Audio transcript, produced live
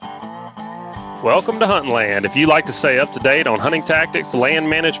Welcome to Hunting Land. If you like to stay up to date on hunting tactics, land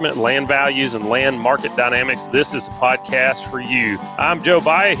management, land values, and land market dynamics, this is a podcast for you. I'm Joe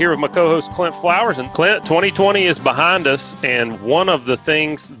Baia here with my co-host Clint Flowers. And Clint, 2020 is behind us, and one of the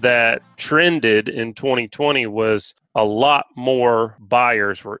things that trended in 2020 was a lot more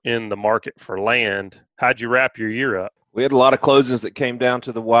buyers were in the market for land. How'd you wrap your year up? We had a lot of closings that came down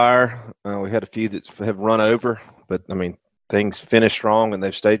to the wire. We had a few that have run over, but things finished strong and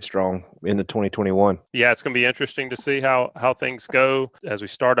they've stayed strong into 2021. Yeah, it's going to be interesting to see how things go as we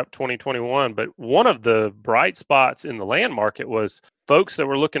start up 2021. But one of the bright spots in the land market was folks that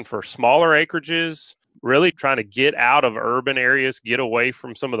were looking for smaller acreages, really trying to get out of urban areas, get away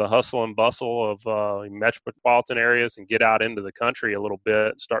from some of the hustle and bustle of metropolitan areas and get out into the country a little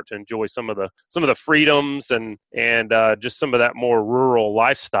bit, start to enjoy some of the freedoms and just some of that more rural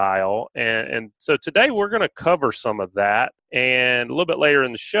lifestyle. And so today we're going to cover some of that. And a little bit later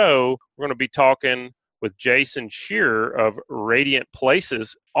in the show, we're going to be talking with Jason Shearer of Radiant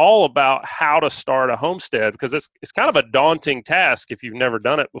Places, all about how to start a homestead, because it's kind of a daunting task if you've never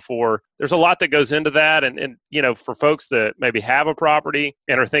done it before. There's a lot that goes into that. And for folks that maybe have a property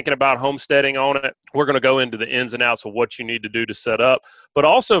and are thinking about homesteading on it, we're going to go into the ins and outs of what you need to do to set up. But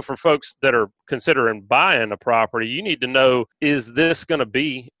also for folks that are considering buying a property, you need to know, is this going to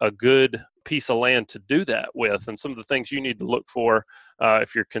be a good piece of land to do that with, and some of the things you need to look for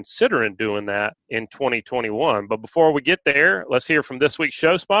if you're considering doing that in 2021. But before we get there, let's hear from this week's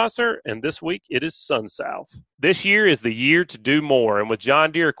show sponsor, and this week it is SunSouth. This year is the year to do more, and with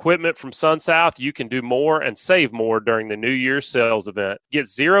John Deere equipment from SunSouth, you can do more and save more during the New Year's sales event. Get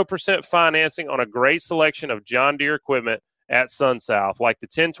 0% financing on a great selection of John Deere equipment at SunSouth, like the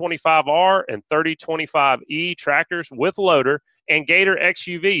 1025R and 3025E tractors with loader, and Gator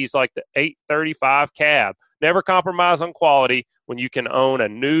XUVs like the 835 cab. Never compromise on quality when you can own a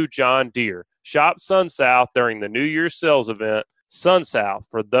new John Deere. Shop SunSouth during the New Year's sales event. SunSouth,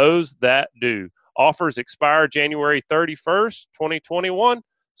 for those that do. Offers expire January 31st, 2021.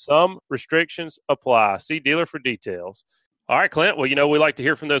 Some restrictions apply. See dealer for details. All right, Clint. Well, we like to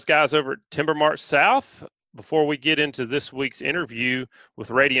hear from those guys over at Timber Mart South. Before we get into this week's interview with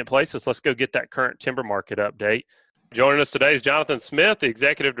Radiant Places, let's go get that current timber market update. Joining us today is Jonathan Smith, the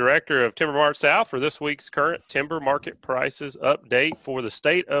Executive Director of Timber Mart South, for this week's current timber market prices update for the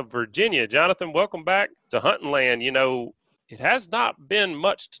state of Virginia. Jonathan, welcome back to Hunting Land. It has not been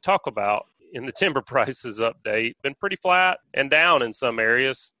much to talk about in the timber prices update. Been pretty flat and down in some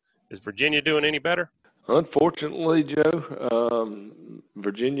areas. Is Virginia doing any better? Unfortunately, Joe,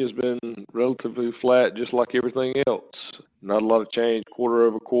 Virginia's been relatively flat, just like everything else. Not a lot of change quarter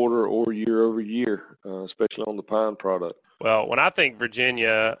over quarter or year over year, especially on the pine product. Well, when I think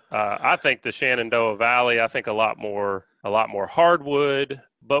Virginia, I think the Shenandoah Valley. I think a lot more hardwood.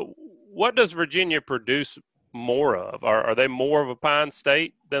 But what does Virginia produce more of? Are they more of a pine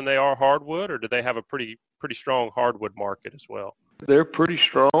state than they are hardwood, or do they have a pretty strong hardwood market as well? They're pretty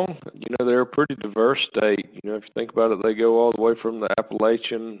strong. They're a pretty diverse state. If you think about it, they go all the way from the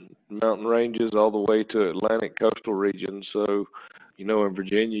Appalachian mountain ranges all the way to Atlantic coastal regions. So, in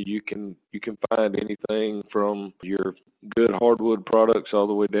Virginia, you can find anything from your good hardwood products all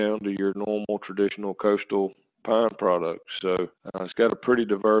the way down to your normal traditional coastal pine products. So it's got a pretty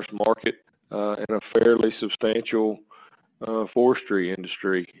diverse market and a fairly substantial forestry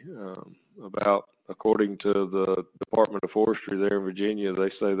industry. According to the Department of Forestry there in Virginia, they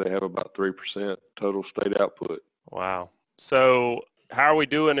say they have about 3% total state output. Wow. So how are we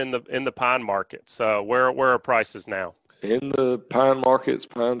doing in the pine markets? Where are prices now? In the pine markets,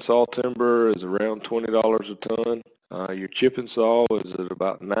 pine saw timber is around $20 a ton. Your chipping saw is at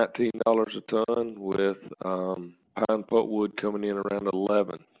about $19 a ton, with pine pulpwood coming in around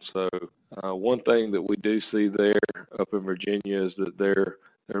 $11. So one thing that we do see there up in Virginia is that their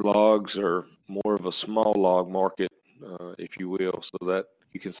logs are more of a small log market, if you will, so that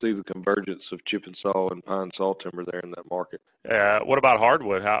you can see the convergence of chip and saw and pine saw timber there in that market. What about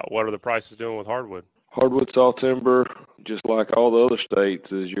hardwood? What are the prices doing with hardwood? Hardwood saw timber, just like all the other states,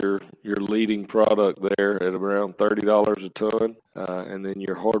 is your leading product there at around $30 a ton, and then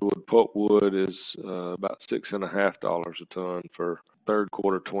your hardwood pulpwood is about $6.50 a ton for third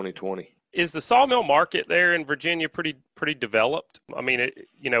quarter 2020. Is the sawmill market there in Virginia pretty developed? I mean,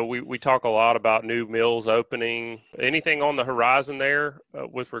 we talk a lot about new mills opening. Anything on the horizon there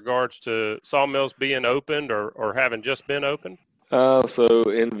with regards to sawmills being opened or having just been opened? So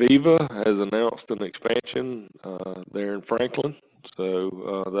Enviva has announced an expansion there in Franklin.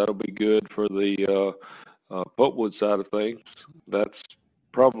 So that'll be good for the pulpwood side of things. That's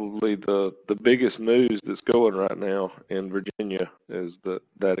probably the biggest news that's going right now in Virginia is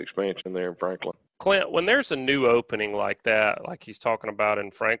that expansion there in Franklin. Clint, when there's a new opening like that, like he's talking about in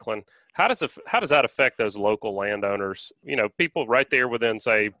Franklin, how does that affect those local landowners? You know, people right there within,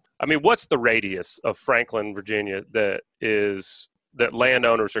 say, I mean, what's the radius of Franklin, Virginia, that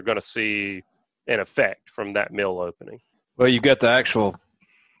landowners are going to see an effect from that mill opening? Well, you've got the actual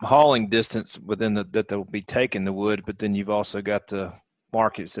hauling distance within that they'll be taking the wood, but then you've also got the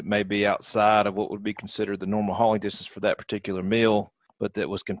markets that may be outside of what would be considered the normal hauling distance for that particular mill, but that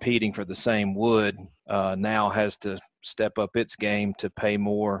was competing for the same wood, now has to step up its game to pay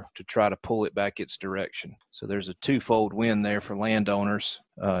more to try to pull it back its direction. So there's a twofold win there for landowners,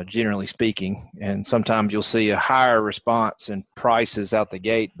 generally speaking. And sometimes you'll see a higher response in prices out the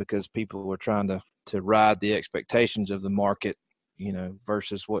gate because people are trying to ride the expectations of the market, you know,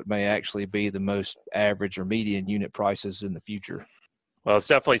 versus what may actually be the most average or median unit prices in the future. Well, it's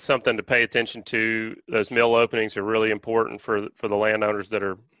definitely something to pay attention to. Those mill openings are really important for the landowners that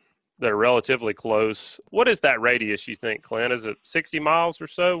are relatively close. What is that radius, you think, Clint? Is it 60 miles or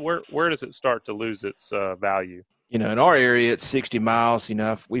so? Where does it start to lose its value? You know, in our area, it's 60 miles. You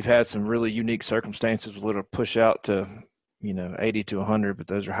know, we've had some really unique circumstances with a little push out to, you know, 80 to 100, but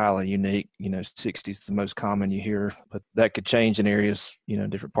those are highly unique. You know, 60 is the most common you hear, but that could change in areas, you know,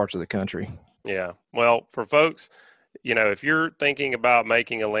 different parts of the country. Yeah. Well, for folks, you know, if you're thinking about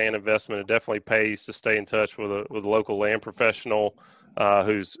making a land investment, it definitely pays to stay in touch with a local land professional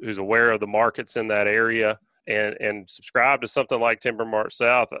who's aware of the markets in that area, and subscribe to something like Timber Mart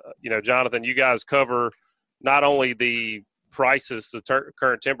South. You know, Jonathan, you guys cover not only the prices, the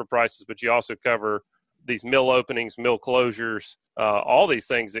current timber prices, but you also cover these mill openings, mill closures, all these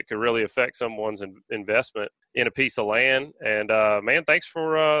things that could really affect someone's investment in a piece of land. And man, thanks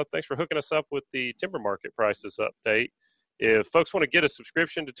for hooking us up with the timber market prices update. If folks want to get a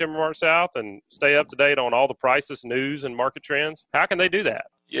subscription to Timber Mart South and stay up to date on all the prices, news, and market trends, how can they do that?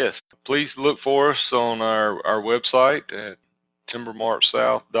 Yes, please look for us on our website at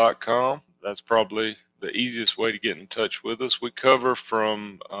timbermartsouth.com. That's probably the easiest way to get in touch with us. We cover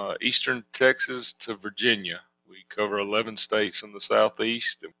from eastern Texas to Virginia. We cover 11 states in the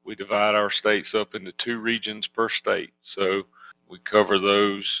southeast. We divide our states up into 2 regions per state. So we cover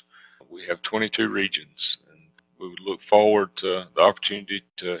those. We have 22 regions. And we would look forward to the opportunity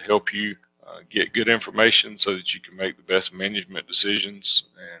to help you get good information so that you can make the best management decisions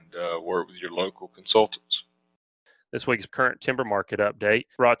and work with your local consultants. This week's current timber market update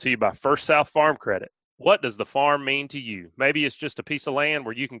brought to you by First South Farm Credit. What does the farm mean to you? Maybe it's just a piece of land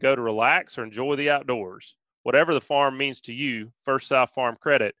where you can go to relax or enjoy the outdoors. Whatever the farm means to you, First South Farm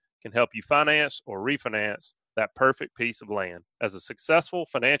Credit can help you finance or refinance that perfect piece of land. As a successful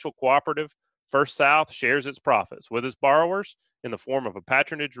financial cooperative, First South shares its profits with its borrowers in the form of a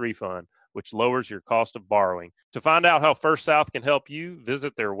patronage refund, which lowers your cost of borrowing. To find out how First South can help you,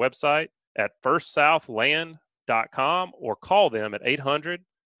 visit their website at firstsouthland.com or call them at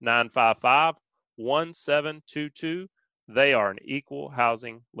 800-955-1722. They are an equal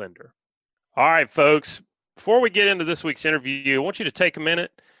housing lender. All right, folks, before we get into this week's interview, I want you to take a minute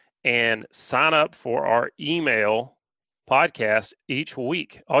and sign up for our email podcast each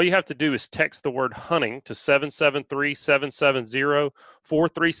week. All you have to do is text the word hunting to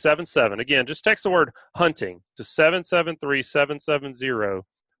 773-770-4377. Again, just text the word hunting to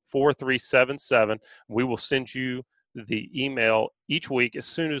 773-770-4377. We will send you the email each week as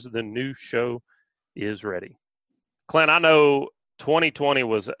soon as the new show is ready. Clint, I know 2020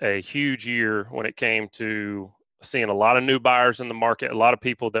 was a huge year when it came to seeing a lot of new buyers in the market, a lot of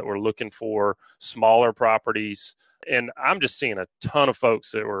people that were looking for smaller properties. And I'm just seeing a ton of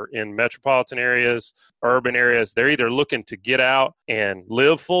folks that were in metropolitan areas, urban areas. They're either looking to get out and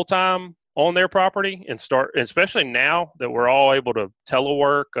live full-time on their property and start, especially now that we're all able to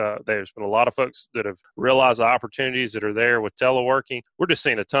telework. There's been a lot of folks that have realized the opportunities that are there with teleworking. We're just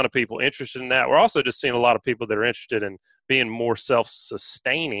seeing a ton of people interested in that. We're also just seeing a lot of people that are interested in being more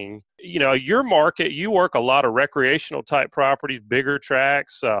self-sustaining. You know, your market, you work a lot of recreational type properties, bigger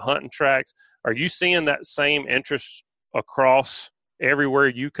tracts, hunting tracts. Are you seeing that same interest across everywhere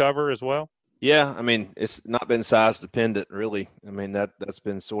you cover as well? Yeah, I mean, it's not been size dependent, really. I mean, that's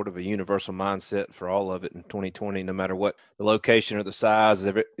been sort of a universal mindset for all of it in 2020, no matter what the location or the size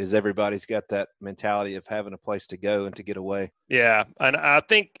is, everybody's got that mentality of having a place to go and to get away. Yeah, and I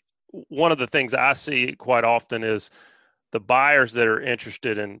think one of the things I see quite often is the buyers that are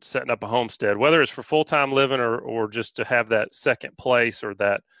interested in setting up a homestead, whether it's for full-time living or just to have that second place or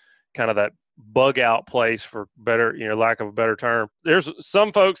that kind of that bug out place, for better, lack of a better term. There's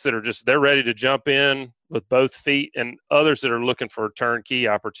some folks that are they're ready to jump in with both feet, and others that are looking for a turnkey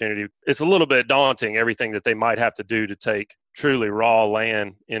opportunity. It's a little bit daunting, everything that they might have to do to take truly raw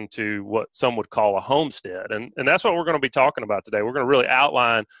land into what some would call a homestead. And that's what we're going to be talking about today. We're going to really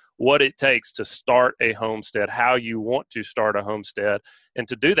outline what it takes to start a homestead, how you want to start a homestead. And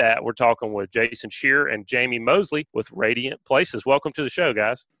to do that, we're talking with Jason Shear and Jamie Mosley with Radiant Places. Welcome to the show,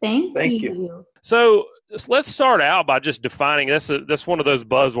 guys. Thank you. So let's start out by just defining this. That's one of those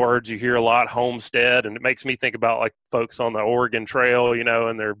buzzwords you hear a lot, homestead, and it makes me think about like folks on the Oregon Trail,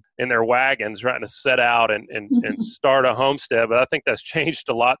 and in their wagons trying to set out and start a homestead. But I think that's changed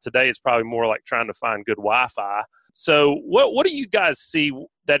a lot today. It's probably more like trying to find good Wi-Fi. So what do you guys see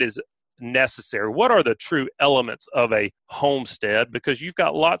that is necessary? What are the true elements of a homestead? Because you've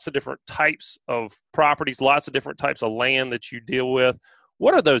got lots of different types of properties, lots of different types of land that you deal with.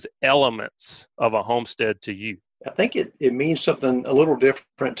 What are those elements of a homestead to you? I think it means something a little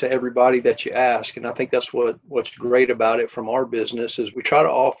different to everybody that you ask. And I think that's what's great about it from our business is we try to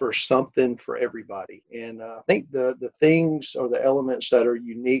offer something for everybody. And I think the things or the elements that are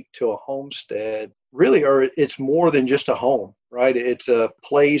unique to a homestead really it's more than just a home, right? It's a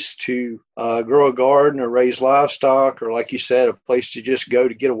place to grow a garden or raise livestock, or like you said, a place to just go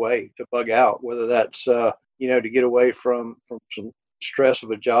to get away, to bug out, whether that's, to get away from some stress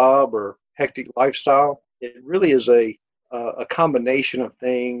of a job or hectic lifestyle. It really is a combination of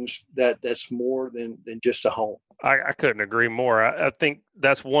things that's more than just a home. I couldn't agree more. I think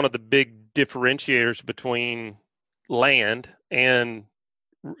that's one of the big differentiators between land and,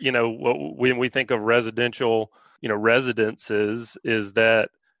 when we think of residential, residences, is that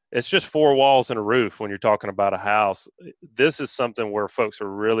it's just four walls and a roof when you're talking about a house. This is something where folks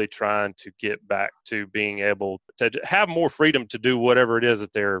are really trying to get back to being able to have more freedom to do whatever it is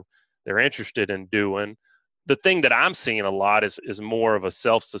that they're interested in doing. The thing that I'm seeing a lot is more of a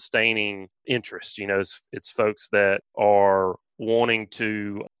self-sustaining interest. It's folks that are wanting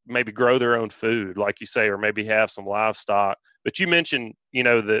to maybe grow their own food, like you say, or maybe have some livestock. But you mentioned,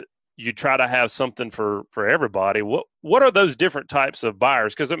 that you try to have something for everybody. What are those different types of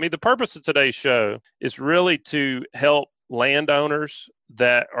buyers? Because, the purpose of today's show is really to help landowners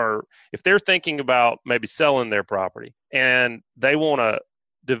that are, if they're thinking about maybe selling their property and they want to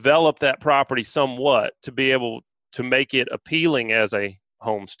develop that property somewhat to be able to make it appealing as a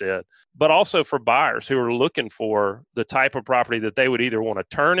homestead, but also for buyers who are looking for the type of property that they would either want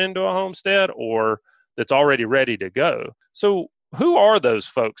to turn into a homestead or that's already ready to go. So who are those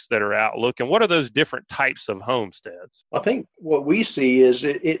folks that are out looking? What are those different types of homesteads? I think what we see is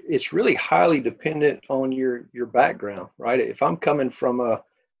it's really highly dependent on your background, right? If I'm coming from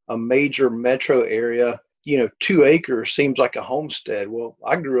a major metro area, 2 acres seems like a homestead. Well,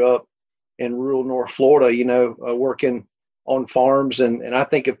 I grew up in rural North Florida, working on farms, and I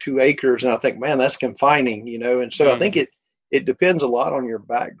think of 2 acres and I think, man, that's confining, and so I think it depends a lot on your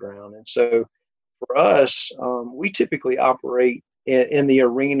background. And so for us, we typically operate in the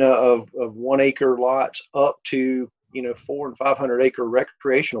arena of 1 acre lots up to 400 and 500 acre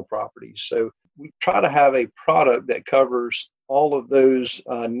recreational properties. So we try to have a product that covers all of those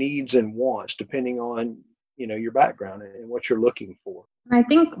needs and wants depending on your background and what you're looking for. I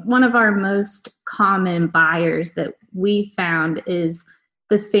think one of our most common buyers that we found is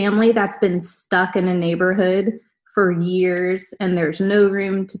the family that's been stuck in a neighborhood for years and there's no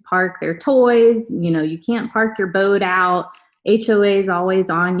room to park their toys. You can't park your boat out. HOA is always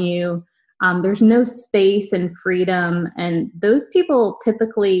on you. There's no space and freedom. And those people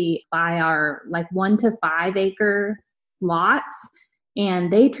typically buy our 1 to 5 acre lots,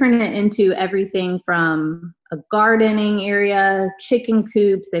 and they turn it into everything from a gardening area, chicken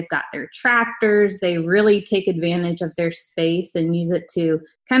coops. They've got their tractors. They really take advantage of their space and use it to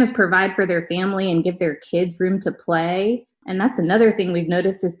kind of provide for their family and give their kids room to play. And that's another thing we've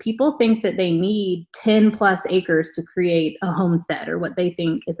noticed is people think that they need 10 plus acres to create a homestead or what they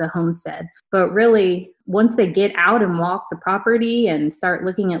think is a homestead. But really, once they get out and walk the property and start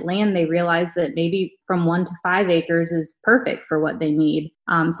looking at land, they realize that maybe from 1 to 5 acres is perfect for what they need.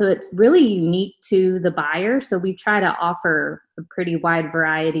 So it's really unique to the buyer. So we try to offer a pretty wide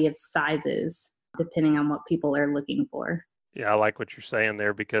variety of sizes depending on what people are looking for. Yeah, I like what you're saying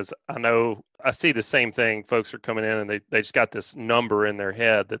there, because I know I see the same thing. Folks are coming in and they just got this number in their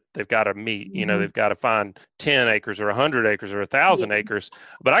head that they've got to meet. They've got to find 10 acres or 100 acres or 1,000 acres.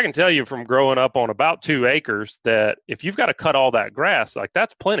 But I can tell you from growing up on about 2 acres that if you've got to cut all that grass,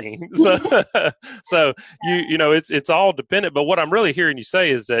 that's plenty. So it's all dependent. But what I'm really hearing you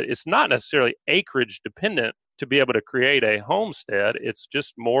say is that it's not necessarily acreage dependent to be able to create a homestead. It's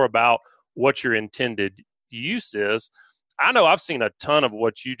just more about what your intended use is. I know I've seen a ton of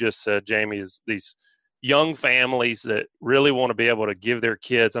what you just said, Jamie, is these young families that really want to be able to give their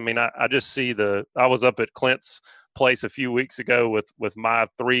kids. I mean, I just see I was up at Clint's place a few weeks ago with my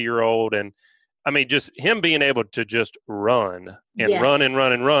 3-year-old, and I mean, just him being able to just run and run and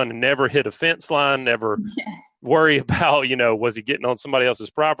run and run and never hit a fence line, never worry about, was he getting on somebody else's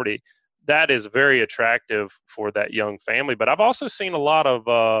property? That is very attractive for that young family. But I've also seen a lot of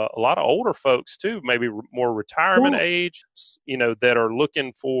older folks too, maybe more retirement age, that are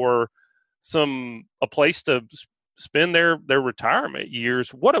looking for a place to spend their retirement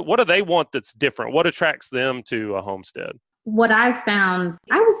years. What do they want that's different? What attracts them to a homestead? What I found,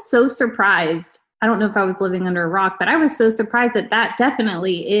 I was so surprised. I don't know if I was living under a rock, but I was so surprised that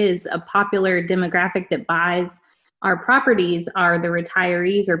definitely is a popular demographic that buys our properties are the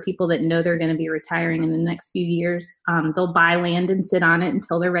retirees or people that know they're going to be retiring in the next few years. They'll buy land and sit on it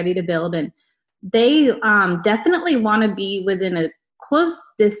until they're ready to build. And they definitely want to be within a close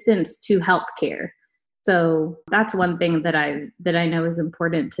distance to healthcare. So that's one thing that I know is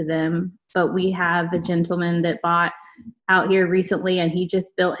important to them. But we have a gentleman that bought out here recently, and he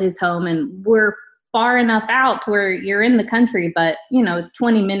just built his home, and we're far enough out to where you're in the country, but it's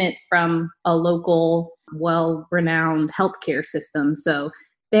 20 minutes from a local, well-renowned healthcare system. So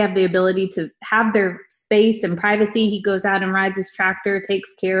they have the ability to have their space and privacy. He goes out and rides his tractor,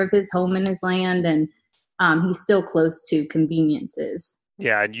 takes care of his home and his land, and he's still close to conveniences.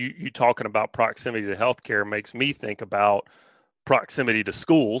 Yeah, and you talking about proximity to healthcare makes me think about proximity to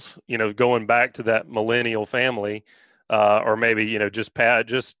schools, going back to that millennial family, or maybe, just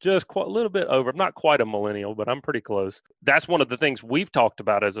quite a little bit over. I'm not quite a millennial, but I'm pretty close. That's one of the things we've talked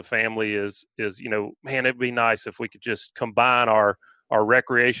about as a family is, man, it'd be nice if we could just combine our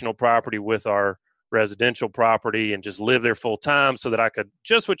recreational property with our residential property and just live there full time so that I could,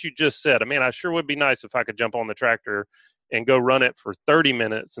 just what you just said. I mean, I sure would be nice if I could jump on the tractor and go run it for 30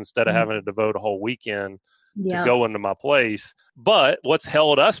 minutes instead of having to devote a whole weekend to go into my place. But what's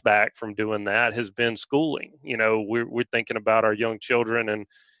held us back from doing that has been schooling. We're thinking about our young children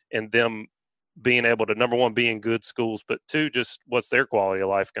and them being able to, number one, be in good schools, but two, just what's their quality of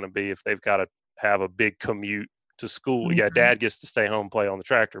life going to be if they've got to have a big commute to school. Mm-hmm. Yeah, dad gets to stay home, play on the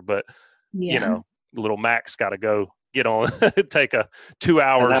tractor, but little Mac's got to go get on, take a 2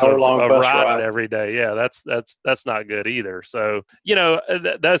 hours of riding every day. Yeah, that's not good either. So,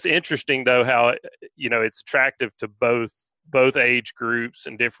 that's interesting though, how, it's attractive to both age groups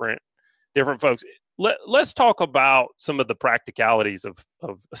and different folks. Let's talk about some of the practicalities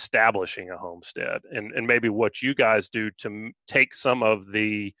of establishing a homestead and maybe what you guys do to take some of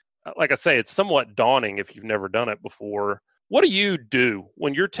the, like I say, it's somewhat daunting if you've never done it before. What do you do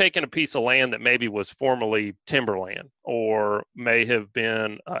when you're taking a piece of land that maybe was formerly timberland or may have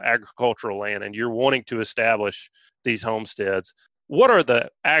been agricultural land and you're wanting to establish these homesteads? What are the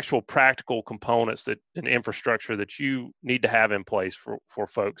actual practical components and infrastructure that you need to have in place for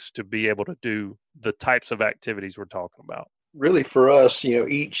folks to be able to do the types of activities we're talking about? Really, for us,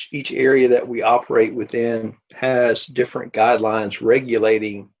 each area that we operate within has different guidelines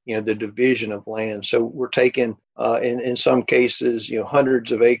regulating, the division of land. So we're taking, in some cases,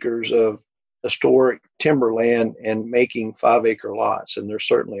 hundreds of acres of historic timberland and making 5-acre lots. And there's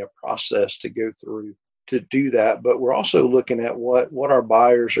certainly a process to go through to do that. But we're also looking at what our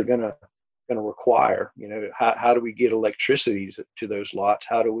buyers are going to require. How do we get electricity to those lots?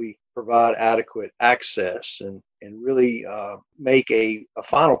 How do we provide adequate access and really make a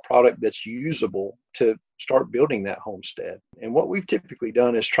final product that's usable to start building that homestead? And what we've typically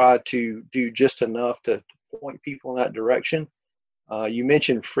done is try to do just enough to point people in that direction. You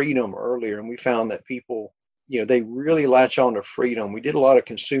mentioned freedom earlier, and we found that people, they really latch on to freedom. We did a lot of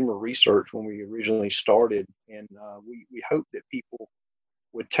consumer research when we originally started, and we hope that people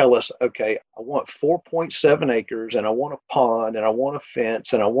would tell us, okay, I want 4.7 acres and I want a pond and I want a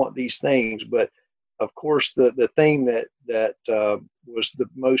fence and I want these things. But of course, the thing that was the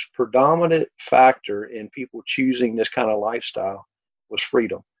most predominant factor in people choosing this kind of lifestyle was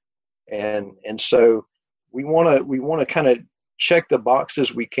freedom. And so we want to kind of check the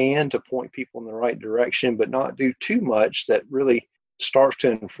boxes we can to point people in the right direction, but not do too much that really starts to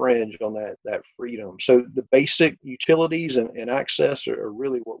infringe on that freedom. So the basic utilities and access are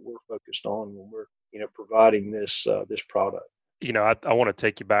really what we're focused on when we're providing this product. I want to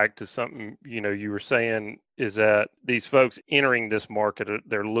take you back to something you were saying, is that these folks entering this market,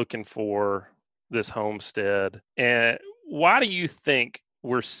 they're looking for this homestead. And why do you think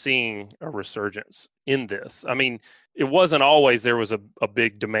we're seeing a resurgence in this? I mean, it wasn't always there was a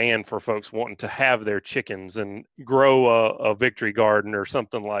big demand for folks wanting to have their chickens and grow a victory garden or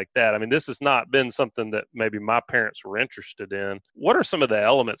something like that. I mean, this has not been something that maybe my parents were interested in. What are some of the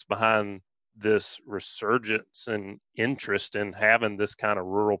elements behind this resurgence and interest in having this kind of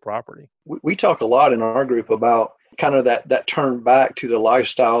rural property? We talk a lot in our group about kind of that turn back to the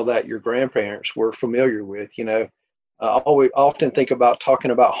lifestyle that your grandparents were familiar with. I always often think about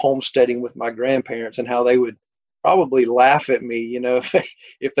talking about homesteading with my grandparents and how they would probably laugh at me,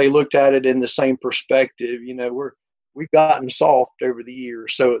 if they looked at it in the same perspective. We've gotten soft over the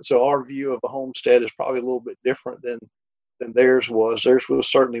years, so our view of a homestead is probably a little bit different than theirs was. Theirs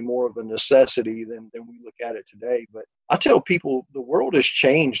was certainly more of a necessity than we look at it today. But I tell people the world has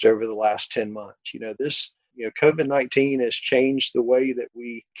changed over the last 10 months. COVID-19 has changed the way that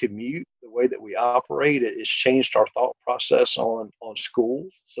we commute, the way that we operate. It has changed our thought process on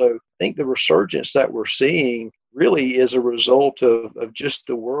schools. So I think the resurgence that we're seeing really is a result of just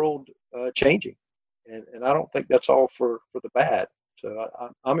the world changing. And I don't think that's all for the bad. So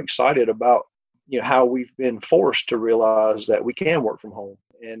I'm excited about how we've been forced to realize that we can work from home,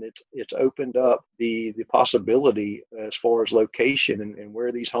 and it's opened up the possibility as far as location and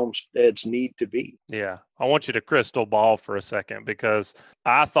where these homesteads need to be. Yeah. I want you to crystal ball for a second, because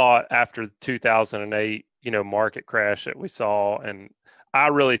I thought after the 2008, market crash that we saw, and I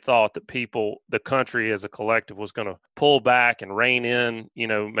really thought that the country as a collective was going to pull back and rein in,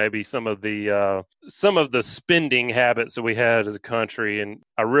 maybe some of the spending habits that we had as a country. And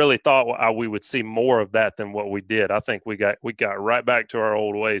I really thought we would see more of that than what we did. I think we got right back to our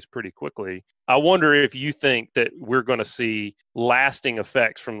old ways pretty quickly. I wonder if you think that we're going to see lasting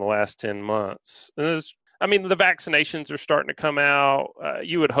effects from the last 10 months. The vaccinations are starting to come out.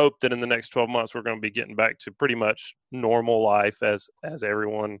 You would hope that in the next 12 months, we're going to be getting back to pretty much normal life as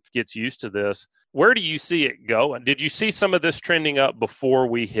everyone gets used to this. Where do you see it going? Did you see some of this trending up before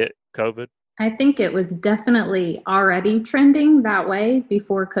we hit COVID? I think it was definitely already trending that way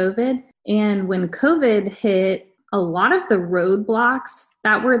before COVID. And when COVID hit, a lot of the roadblocks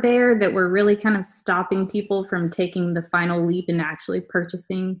that were there that were really kind of stopping people from taking the final leap and actually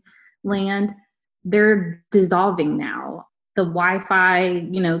purchasing land, they're dissolving now. The Wi-Fi,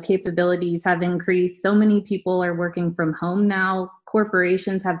 capabilities have increased. So many people are working from home now.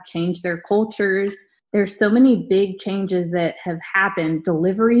 Corporations have changed their cultures. There's so many big changes that have happened.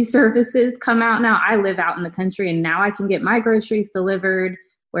 Delivery services come out now. I live out in the country, and now I can get my groceries delivered,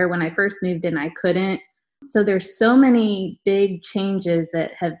 where when I first moved in, I couldn't. So there's so many big changes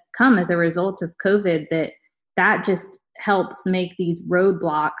that have come as a result of COVID that just helps make these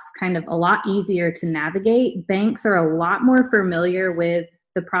roadblocks kind of a lot easier to navigate. Banks are a lot more familiar with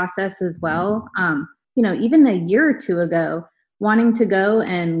the process as well. Even a year or two ago, wanting to go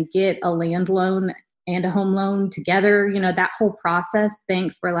and get a land loan and a home loan together, that whole process,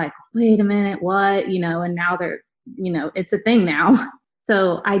 banks were like, wait a minute, what? And now they're, it's a thing now.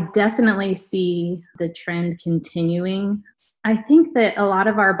 So I definitely see the trend continuing. I think that a lot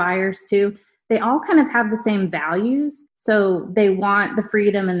of our buyers too, they all kind of have the same values. So they want the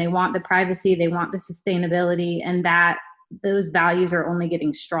freedom and they want the privacy, they want the sustainability, and that those values are only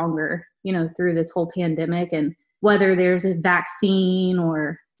getting stronger, through this whole pandemic. And whether there's a vaccine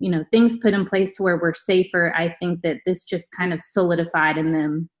or, things put in place to where we're safer, I think that this just kind of solidified in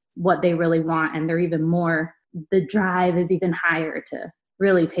them what they really want. And the drive is even higher to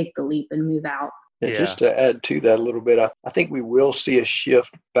really take the leap and move out. And just to add to that a little bit, I think we will see a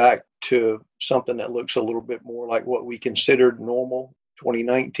shift back to something that looks a little bit more like what we considered normal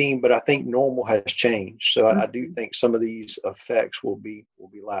 2019, but I think normal has changed. So I do think some of these effects will be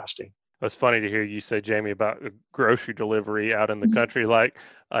lasting. It's funny to hear you say, Jamie, about grocery delivery out in the country.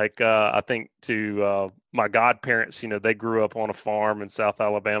 I think to my godparents, they grew up on a farm in South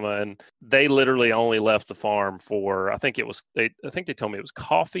Alabama, and they literally only left the farm for, I think they told me it was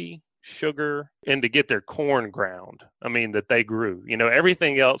coffee, sugar, and to get their corn ground. That they grew.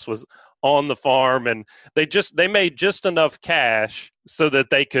 Everything else was on the farm, and they made just enough cash so that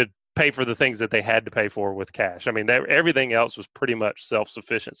they could pay for the things that they had to pay for with cash. Everything else was pretty much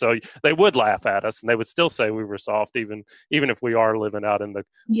self-sufficient. So they would laugh at us, and they would still say we were soft, even if we are living out in the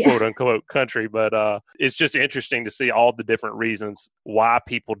quote unquote country. But it's just interesting to see all the different reasons why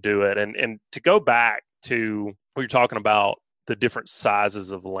people do it. And to go back to what you're talking about, the different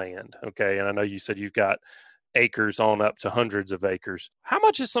sizes of land. Okay. And I know you said you've got acres on up to hundreds of acres. How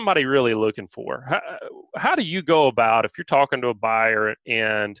much is somebody really looking for? How do you go about, if you're talking to a buyer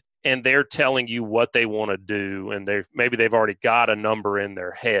and and they're telling you what they want to do, and they've already got a number in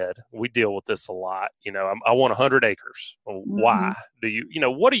their head. We deal with this a lot. I want 100 acres. Well, why do you?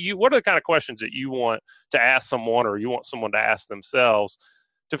 What are the kind of questions that you want to ask someone, or you want someone to ask themselves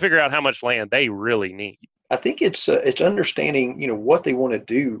to figure out how much land they really need? I think it's understanding, what they want to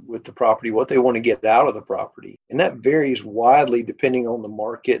do with the property, what they want to get out of the property, and that varies widely depending on the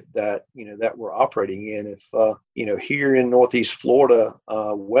market that that we're operating in. If here in Northeast Florida,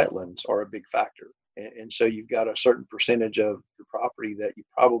 wetlands are a big factor, and so you've got a certain percentage of your property that you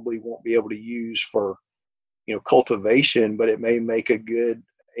probably won't be able to use for cultivation, but it may make a good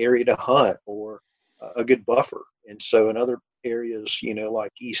area to hunt or a good buffer. And so in other areas,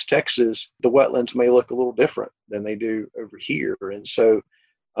 like East Texas, the wetlands may look a little different than they do over here. And so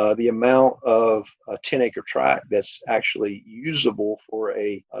the amount of a 10-acre tract that's actually usable for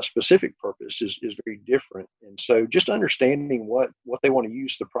a specific purpose is very different. And so just understanding what they want to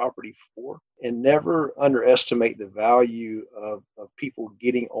use the property for, and never underestimate the value of people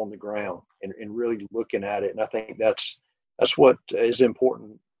getting on the ground and really looking at it. And I think that's what is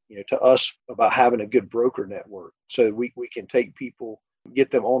important to us about having a good broker network, so we can take people, get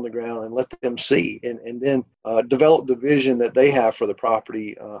them on the ground and let them see, and then develop the vision that they have for the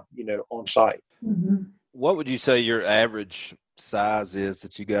property, on site. Mm-hmm. What would you say your average size is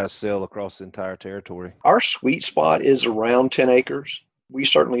that you guys sell across the entire territory? Our sweet spot is around 10 acres. We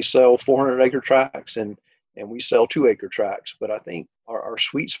certainly sell 400-acre tracts and we sell 2-acre tracts, but I think our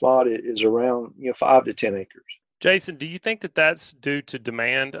sweet spot is around 5 to 10 acres. Jason, do you think that that's due to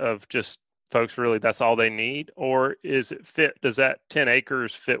demand of just folks really that's all they need, or does that 10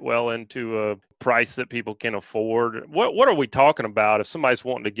 acres fit well into a price that people can afford? What are we talking about if somebody's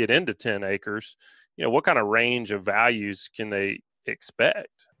wanting to get into 10 acres? What kind of range of values can they expect?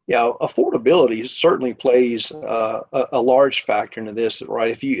 Yeah, affordability certainly plays a large factor into this, right?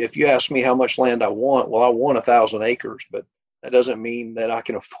 If you ask me how much land I want, well, I want 1,000 acres, but that doesn't mean that I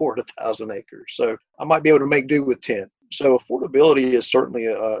can afford 1,000 acres. So I might be able to make do with 10. So affordability is certainly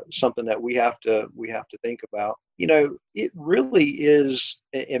something that we have to think about. It really is,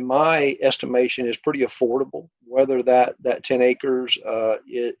 in my estimation, is pretty affordable. Whether that 10 acres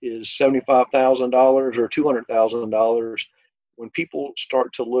is $75,000 or $200,000. When people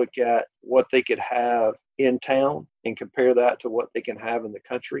start to look at what they could have in town and compare that to what they can have in the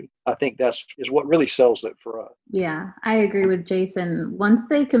country, I think is what really sells it for us. Yeah, I agree with Jason. Once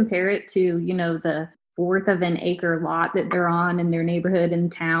they compare it to, the fourth of an acre lot that they're on in their neighborhood in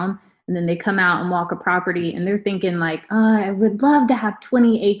town, and then they come out and walk a property and they're thinking like, oh, I would love to have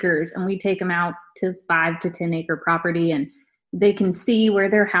 20 acres. And we take them out to 5 to 10 acre property, and they can see where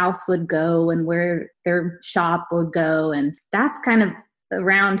their house would go and where their shop would go. And that's kind of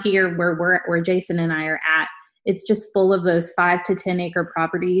around here where Jason and I are at. It's just full of those 5 to 10 acre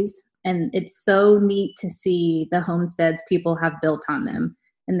properties. And it's so neat to see the homesteads people have built on them.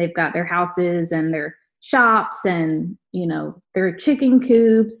 And they've got their houses and their shops and, their chicken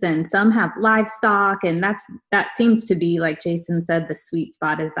coops, and some have livestock. And that seems to be, like Jason said, the sweet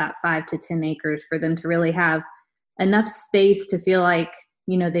spot is that 5 to 10 acres for them to really have enough space to feel like,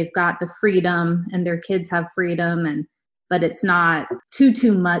 they've got the freedom and their kids have freedom, but it's not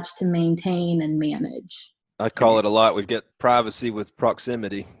too much to maintain and manage. I call it a lot. We've got privacy with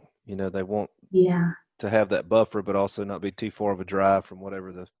proximity. They want to have that buffer, but also not be too far of a drive from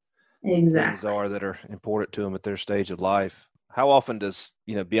whatever the things are that are important to them at their stage of life. How often does,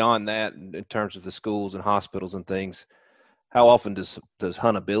 beyond that, in terms of the schools and hospitals and things, how often does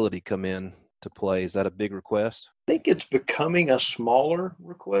huntability come in to play? Is that a big request? I think it's becoming a smaller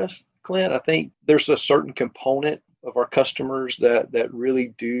request, Clint. I think there's a certain component of our customers that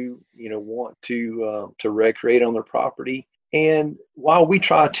really do, want to recreate on their property. And while we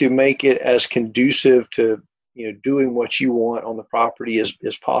try to make it as conducive to, doing what you want on the property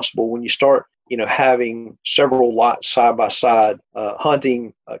as possible, when you start, having several lots side by side,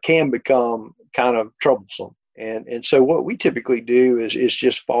 hunting can become kind of troublesome. And so what we typically do is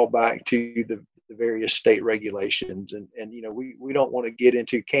just fall back to the various state regulations. And we don't want to get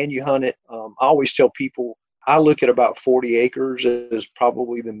into, can you hunt it? I always tell people, I look at about 40 acres as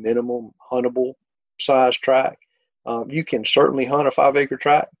probably the minimum huntable size tract. You can certainly hunt a 5-acre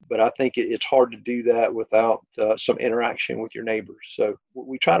tract, but I think it's hard to do that without some interaction with your neighbors. So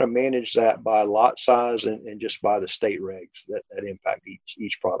we try to manage that by lot size and just by the state regs that impact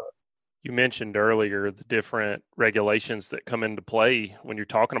each product. You mentioned earlier the different regulations that come into play when you're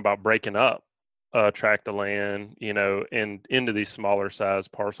talking about breaking up tract of land, and into these smaller size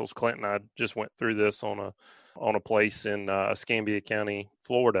parcels. Clint and I just went through this on a place in Escambia County,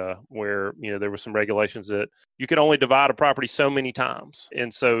 Florida, where there were some regulations that you could only divide a property so many times.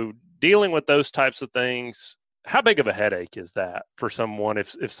 And so dealing with those types of things, how big of a headache is that for someone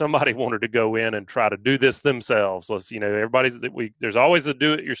if somebody wanted to go in and try to do this themselves? There's always a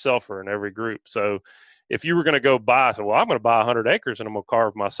do-it-yourselfer in every group. So if you were going to go buy, I'm going to buy 100 acres and I'm going to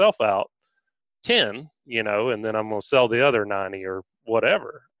carve myself out 10, and then I'm going to sell the other 90 or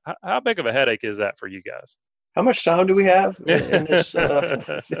whatever. How big of a headache is that for you guys? How much time do we have in this?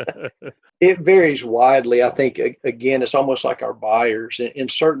 It varies widely. I think, again, it's almost like our buyers. In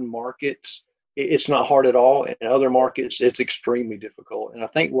certain markets, it's not hard at all. In other markets, it's extremely difficult. And I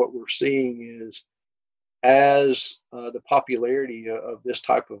think what we're seeing is as the popularity of this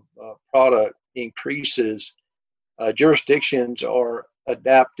type of product increases, jurisdictions are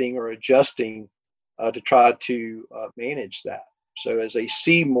adapting or adjusting to try to manage that. So as they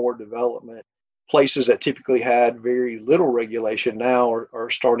see more development, places that typically had very little regulation now are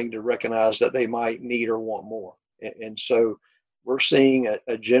starting to recognize that they might need or want more. And so we're seeing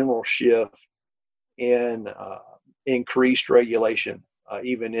a general shift in increased regulation,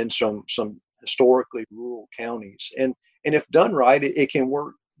 even in some historically rural counties. And if done right, it can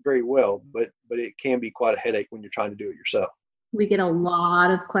work very well, but it can be quite a headache when you're trying to do it yourself. We get a lot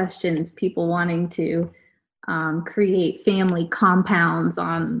of questions, people wanting to create family compounds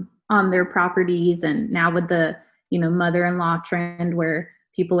on their properties. And now with the, mother-in-law trend where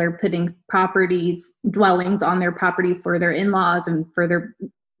people are putting dwellings on their property for their in-laws and for their,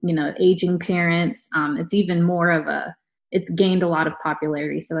 aging parents, it's even more it's gained a lot of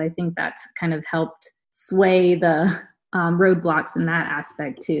popularity. So I think that's kind of helped sway the roadblocks in that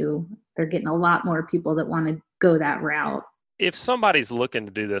aspect too. They're getting a lot more people that want to go that route. If somebody's looking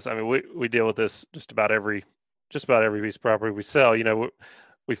to do this, I mean, we deal with this just about every piece of property we sell.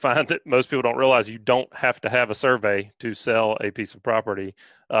 We find that most people don't realize you don't have to have a survey to sell a piece of property.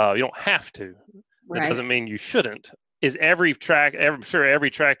 You don't have to. Right. That doesn't mean you shouldn't. Is every tract, I'm sure every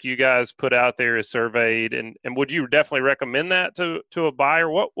tract you guys put out there is surveyed, and would you definitely recommend that to a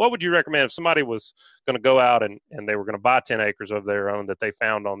buyer? What would you recommend if somebody was going to go out and they were going to buy 10 acres of their own that they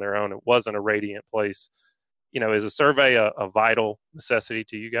found on their own? It wasn't a radiant place. Is a survey a vital necessity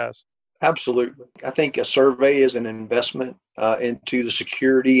to you guys? Absolutely. I think a survey is an investment into the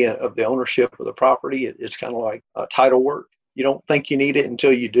security of the ownership of the property. It's kind of like title work. You don't think you need it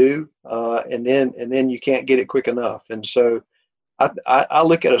until you do, and then you can't get it quick enough. And so I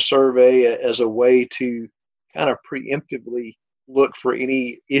look at a survey as a way to kind of preemptively look for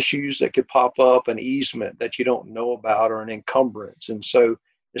any issues that could pop up, an easement that you don't know about, or an encumbrance. And so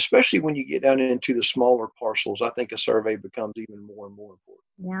especially when you get down into the smaller parcels, I think a survey becomes even more and more important.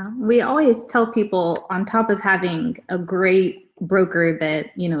 Yeah, we always tell people, on top of having a great broker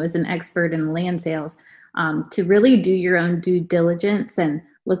that, is an expert in land sales, to really do your own due diligence and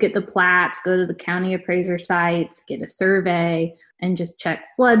look at the plats, go to the county appraiser sites, get a survey, and just check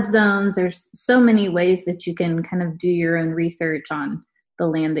flood zones. There's so many ways that you can kind of do your own research on the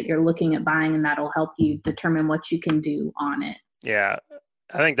land that you're looking at buying, and that'll help you determine what you can do on it. Yeah.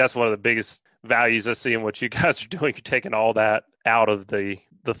 I think that's one of the biggest values I see in what you guys are doing. You're taking all that out of the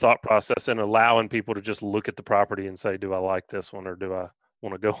thought process and allowing people to just look at the property and say, do I like this one, or do I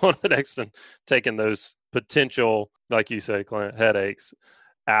want to go on to the next, and taking those potential, like you say, Clint, headaches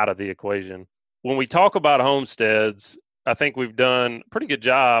out of the equation. When we talk about homesteads, I think we've done a pretty good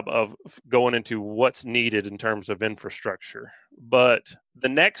job of going into what's needed in terms of infrastructure. But the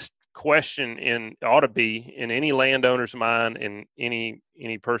next question ought to be in any landowner's mind, and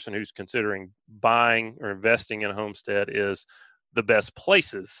any person who's considering buying or investing in a homestead, is the best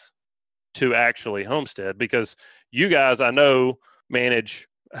places to actually homestead. Because you guys, I know, manage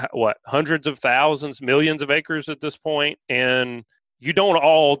hundreds of thousands, millions of acres at this point, and you don't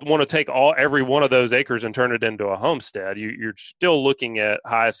all want to take every one of those acres and turn it into a homestead. You're still looking at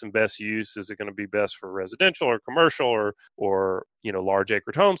highest and best use. Is it going to be best for residential or commercial, or large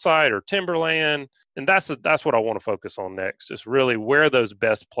acreage home site or timberland? And that's what I want to focus on next, is really where those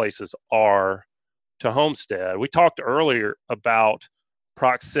best places are to homestead. We talked earlier about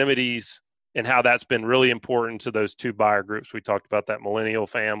proximities and how that's been really important to those two buyer groups. We talked about that millennial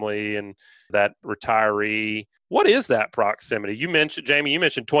family and that retiree. What is that proximity? Jamie, you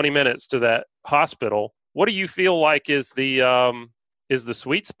mentioned 20 minutes to that hospital. What do you feel like is the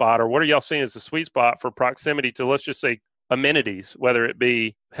sweet spot, or what are y'all seeing as the sweet spot for proximity to, let's just say, amenities, whether it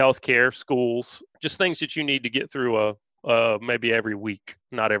be healthcare, schools, just things that you need to get through maybe every week,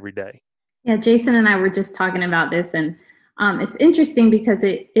 not every day? Yeah, Jason and I were just talking about this, and it's interesting because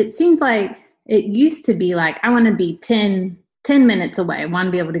it seems like it used to be like, I want to be 10 minutes away. I want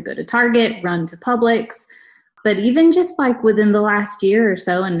to be able to go to Target, run to Publix. But even just like within the last year or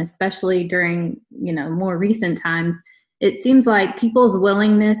so, and especially during, more recent times, it seems like people's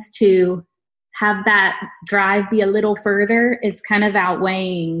willingness to have that drive be a little further, it's kind of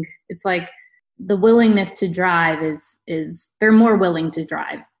outweighing. It's like the willingness to drive is they're more willing to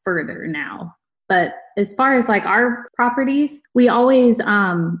drive further now. But as far as like our properties, we always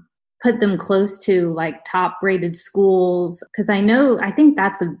put them close to like top rated schools. Cause I think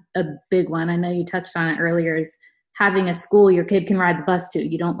that's a big one. I know you touched on it earlier, is having a school your kid can ride the bus to.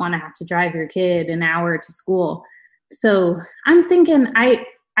 You don't want to have to drive your kid an hour to school. So I'm thinking, I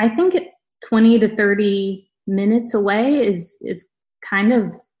think 20 to 30 minutes away is kind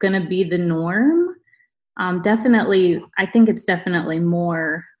of going to be the norm. Definitely, I think it's definitely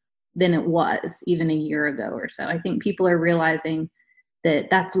more than it was even a year ago or so. I think people are realizing that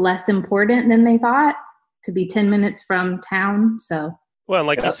that's less important than they thought, to be 10 minutes from town. So, well, and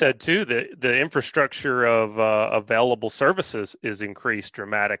like you said too, the infrastructure of available services is increased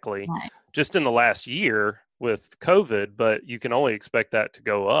dramatically just in the last year with COVID, but you can only expect that to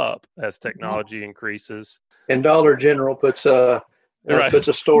go up as technology increases. And Dollar General puts a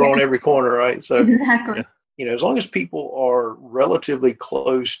store on every corner, right? So exactly. As long as people are relatively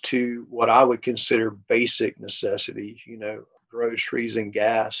close to what I would consider basic necessities, groceries and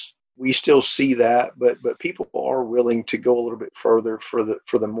gas, we still see that, but people are willing to go a little bit further for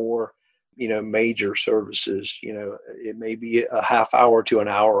the more, major services. It may be a half hour to an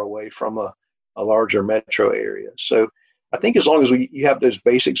hour away from a larger metro area. So I think as long as you have those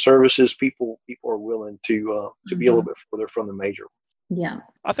basic services, people are willing to be a little bit further from the major. Yeah.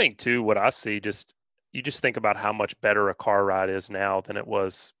 I think too, what I see, you just think about how much better a car ride is now than it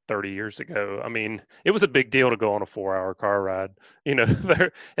was 30 years ago. I mean, it was a big deal to go on a 4-hour car ride,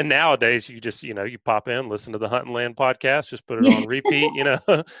 and nowadays you just, you pop in, listen to the Hunt and Land podcast, just put it on repeat,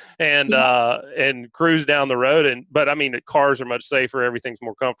 and cruise down the road. But I mean, the cars are much safer. Everything's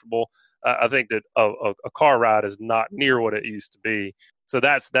more comfortable. I think that a car ride is not near what it used to be. So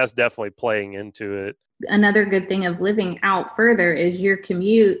that's definitely playing into it. Another good thing of living out further is your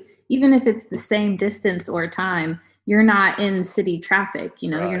commute. Even if it's the same distance or time, you're not in city traffic, Right.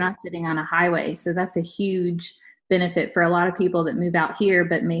 You're not sitting on a highway. So that's a huge benefit for a lot of people that move out here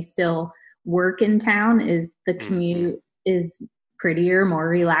but may still work in town, is the commute is prettier, more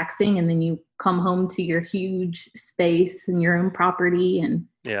relaxing, and then you come home to your huge space and your own property. And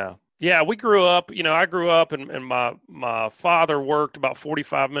yeah, we grew up, I grew up and my father worked about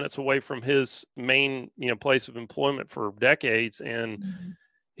 45 minutes away from his main, place of employment for decades. And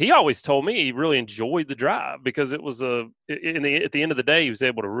he always told me he really enjoyed the drive because it was at the end of the day, he was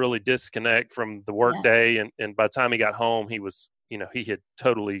able to really disconnect from the work day. And by the time he got home, he was, he had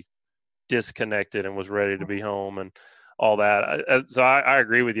totally disconnected and was ready to be home and all that. So I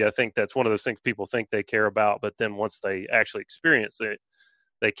agree with you. I think that's one of those things people think they care about, but then once they actually experience it,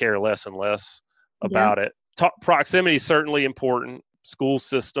 they care less and less about it. Proximity is certainly important. School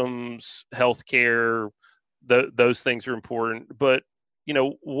systems, healthcare, those things are important. But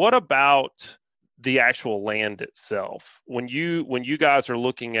what about the actual land itself? When you guys are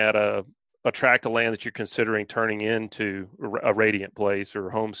looking at a tract of land that you're considering turning into a Radiant Place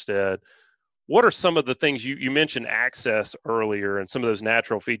or homestead, what are some of the things you mentioned access earlier and some of those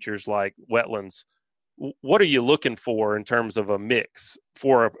natural features like wetlands? What are you looking for in terms of a mix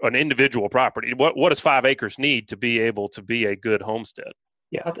for an individual property? What does 5 acres need to be able to be a good homestead?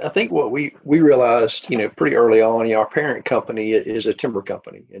 Yeah, I think what we realized, pretty early on, our parent company is a timber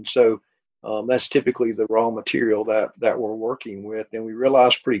company. And so that's typically the raw material that we're working with. And we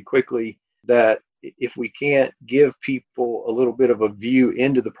realized pretty quickly that if we can't give people a little bit of a view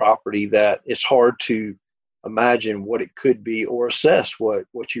into the property, that it's hard to imagine what it could be or assess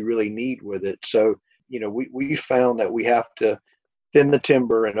what you really need with it. So, we found that we have to thin the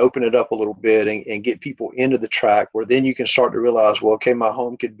timber and open it up a little bit and get people into the track, where then you can start to realize, well, okay, my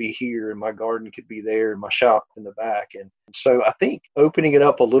home could be here and my garden could be there and my shop in the back. And so I think opening it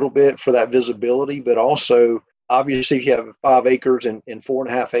up a little bit for that visibility, but also obviously if you have 5 acres and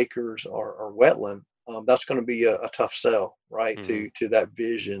 4.5 acres are wetland, that's going to be a tough sell, right, to that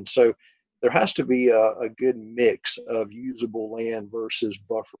vision. So there has to be a good mix of usable land versus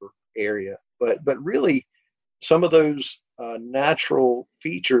buffer area. But really, some of those natural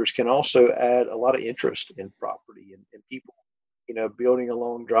features can also add a lot of interest in property and people, building a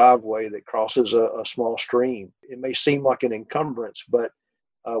long driveway that crosses a small stream. It may seem like an encumbrance, but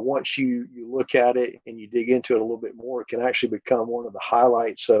once you look at it and you dig into it a little bit more, it can actually become one of the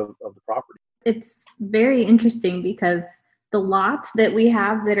highlights of the property. It's very interesting because the lots that we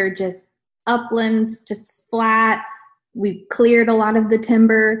have that are just uplands, just flat. We've cleared a lot of the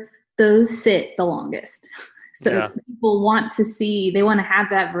timber. Those sit the longest. So people want to see, they want to have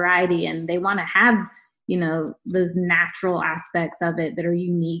that variety, and they want to have, those natural aspects of it that are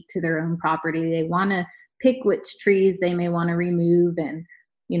unique to their own property. They want to pick which trees they may want to remove, and,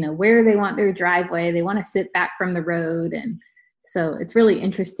 where they want their driveway. They want to sit back from the road. And so it's really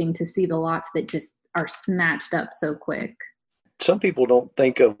interesting to see the lots that just are snatched up so quick. Some people don't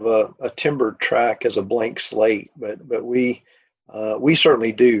think of a timber tract as a blank slate, but we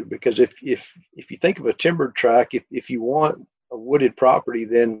certainly do, because if you think of a timber tract, if you want a wooded property,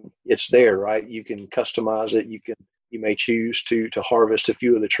 then it's there, right? You can customize it. You may choose to harvest a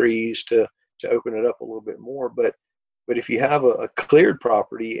few of the trees to open it up a little bit more. But if you have a cleared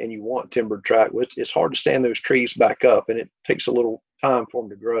property and you want timber tract, it's hard to stand those trees back up, and it takes a little time for them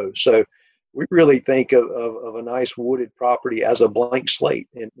to grow. So we really think of a nice wooded property as a blank slate,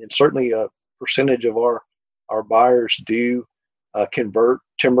 and certainly a percentage of our buyers do convert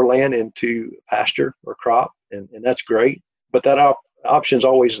timberland into pasture or crop, and that's great. But that option's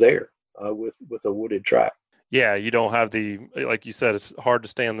always there with a wooded tract. Yeah, you don't have like you said, it's hard to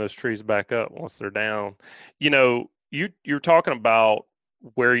stand those trees back up once they're down. You're talking about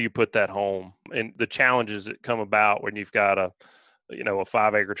where you put that home and the challenges that come about when you've got a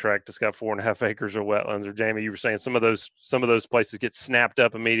 5-acre tract that's got 4.5 acres of wetlands. Or Jamie, you were saying some of those places get snapped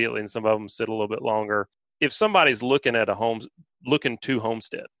up immediately, and some of them sit a little bit longer. If somebody's looking to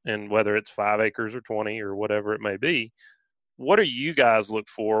homestead, and whether it's 5 acres or 20 or whatever it may be, what do you guys look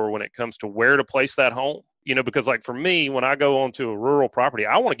for when it comes to where to place that home? Because like for me, when I go onto a rural property,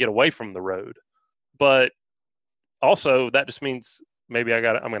 I want to get away from the road, but also that just means maybe I'm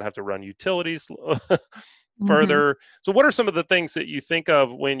going to have to run utilities further. Mm-hmm. So what are some of the things that you think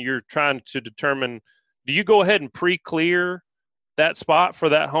of when you're trying to determine, do you go ahead and pre-clear that spot for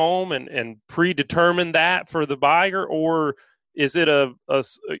that home and predetermine that for the buyer? Or is it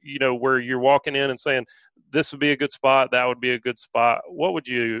where you're walking in and saying, this would be a good spot, that would be a good spot? What would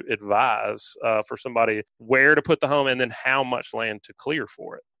you advise for somebody where to put the home, and then how much land to clear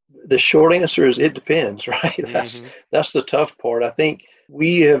for it? The short answer is it depends, right? That's the tough part. I think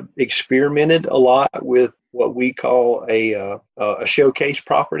we have experimented a lot with what we call a showcase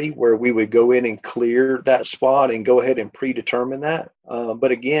property, where we would go in and clear that spot and go ahead and predetermine that.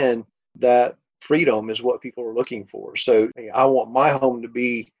 But again, that freedom is what people are looking for. So I want my home to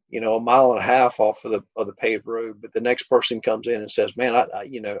be, 1.5 miles off of the paved road, but the next person comes in and says, man,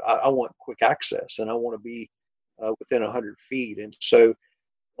 I want quick access, and I want to be within 100 feet. And so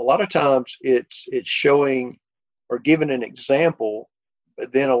a lot of times it's showing or giving an example,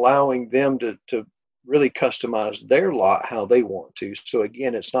 but then allowing them to really customize their lot how they want to. So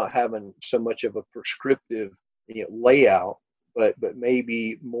again, it's not having so much of a prescriptive layout, but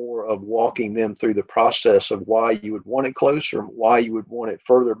maybe more of walking them through the process of why you would want it closer, why you would want it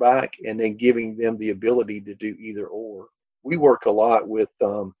further back, and then giving them the ability to do either or. We work a lot with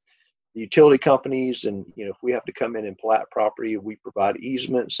the utility companies, and if we have to come in and plat property, we provide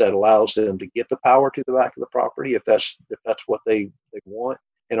easements that allows them to get the power to the back of the property if that's what they want.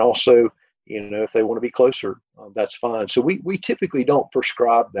 And also, if they want to be closer, that's fine. So we typically don't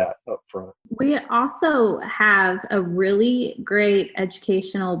prescribe that up front. We also have a really great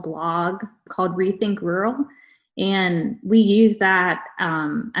educational blog called Rethink Rural, and we use that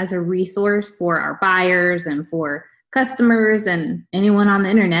as a resource for our buyers and for customers and anyone on the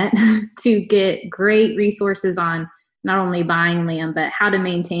internet to get great resources on not only buying land, but how to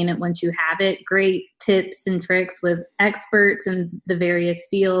maintain it once you have it. Great tips and tricks with experts in the various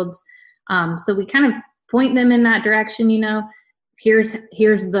fields. So we kind of point them in that direction. Here's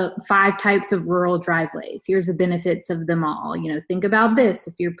the 5 types of rural driveways. Here's the benefits of them all. Think about this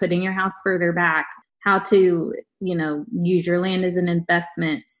if you're putting your house further back, how to, use your land as an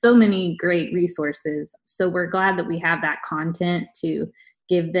investment. So many great resources. So we're glad that we have that content to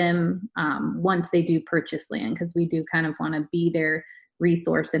give them once they do purchase land, because we do kind of want to be their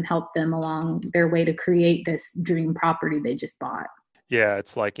resource and help them along their way to create this dream property they just bought. Yeah,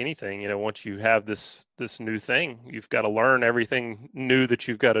 it's like anything, once you have this new thing, you've got to learn everything new that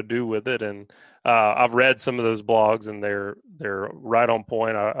you've got to do with it. And I've read some of those blogs, and they're right on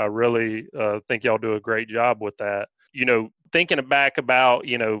point. I really think y'all do a great job with that. Thinking back about,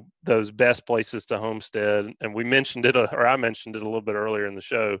 those best places to homestead, and we mentioned it, or I mentioned it a little bit earlier in the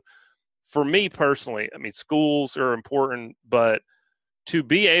show. For me personally, schools are important, but to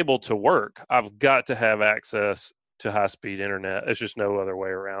be able to work, I've got to have access to high-speed internet. There's just no other way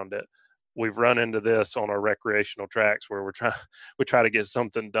around it. we've run into this on our recreational tracks where we try to get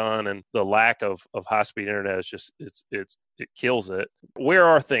something done, and the lack of high speed internet is just it kills it. Where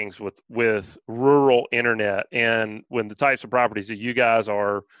are things with rural internet, and when the types of properties that you guys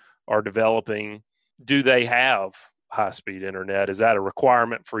are developing, do they have high speed internet? Is that a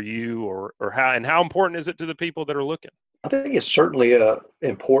requirement for you, or how important is it to the people that are looking? I think it's certainly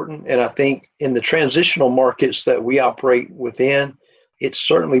important. And I think in the transitional markets that we operate within, it's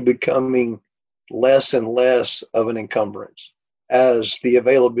certainly becoming less and less of an encumbrance as the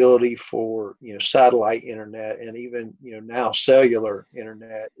availability for, satellite internet and even, now cellular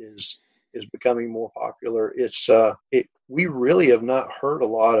internet is becoming more popular. We really have not heard a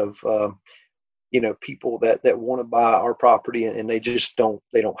lot of, people that want to buy our property and they just don't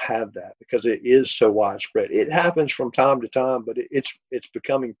have that because it is so widespread. It happens from time to time, but it's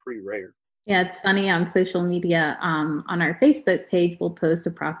becoming pretty rare. Yeah, it's funny on social media, on our Facebook page, we'll post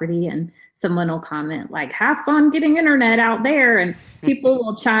a property and someone will comment like, have fun getting internet out there. And people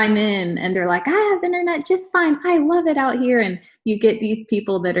will chime in and they're like, I have internet just fine. I love it out here. And you get these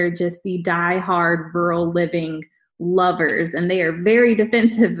people that are just the diehard rural living lovers, and they are very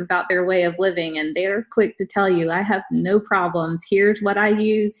defensive about their way of living. And they're quick to tell you, I have no problems. Here's what I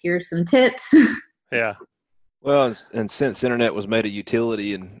use. Here's some tips. Yeah. Well, and since internet was made a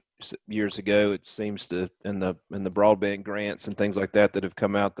utility and years ago, it seems to in the broadband grants and things like that have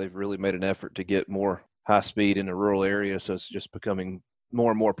come out, they've really made an effort to get more high speed in the rural area. So it's just becoming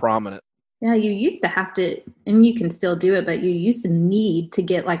more and more prominent. Yeah, you used to have to, and you can still do it, but you used to need to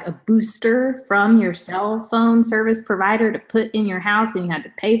get like a booster from your cell phone service provider to put in your house, and you had to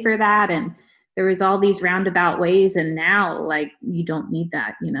pay for that. And there was all these roundabout ways. And now, like, you don't need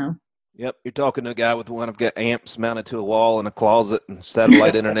that, Yep, you're talking to a guy with one of got amps mounted to a wall in a closet and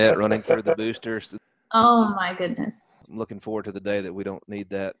satellite internet running through the boosters. Oh my goodness! I'm looking forward to the day that we don't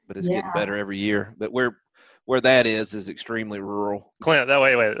need that, but it's getting better every year. But where that is extremely rural. Clint,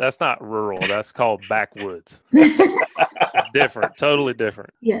 wait, that's not rural. That's called backwoods. It's different, totally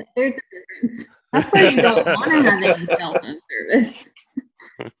different. Yeah, there's a difference. That's why you don't want to have any cell phone service.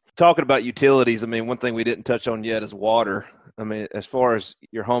 Talking about utilities, I mean, one thing we didn't touch on yet is water. I mean, as far as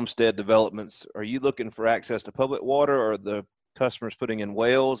your homestead developments, are you looking for access to public water, or are the customers putting in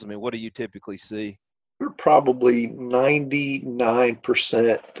wells? I mean, what do you typically see? We're probably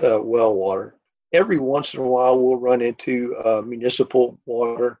 99% well water. Every once in a while, we'll run into municipal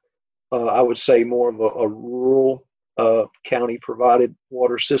water. I would say more of a rural county-provided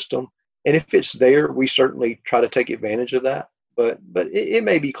water system. And if it's there, we certainly try to take advantage of that. But it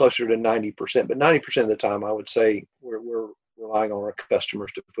may be closer to 90%. But 90% of the time, I would say we're relying on our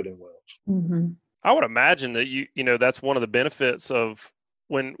customers to put in wells. Mm-hmm. I would imagine that you that's one of the benefits of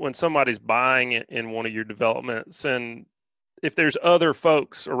when somebody's buying it in one of your developments, and if there's other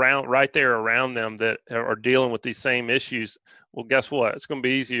folks right there around them that are dealing with these same issues, well, guess what? It's going to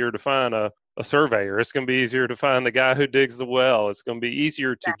be easier to find a surveyor. It's going to be easier to find the guy who digs the well. It's going to be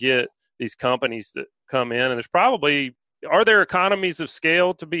easier to get these companies that come in, and are there economies of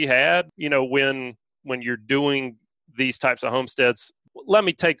scale to be had, when you're doing these types of homesteads? Let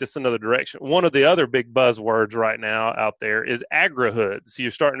me take this another direction. One of the other big buzzwords right now out there is agri-hoods.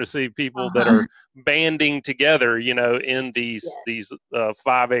 You're starting to see people that are banding together, in these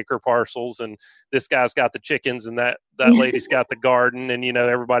 5-acre parcels, and this guy's got the chickens and that lady's got the garden, and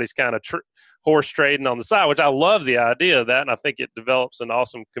everybody's kind of horse trading on the side, which I love the idea of that, and I think it develops an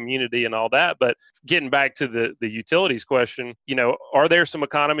awesome community and all that. But getting back to the utilities question, are there some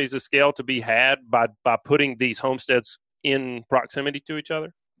economies of scale to be had by putting these homesteads in proximity to each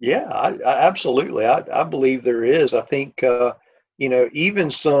other? Yeah, I absolutely. I believe there is. I think, even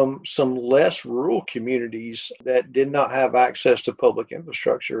some less rural communities that did not have access to public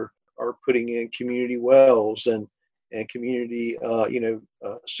infrastructure are putting in community wells and community,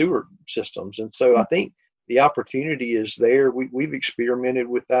 sewer systems. And so I think the opportunity is there. We've experimented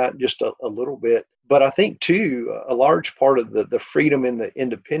with that just a little bit. But I think, too, a large part of the freedom and the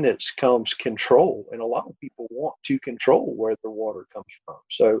independence comes control. And a lot of people want to control where their water comes from.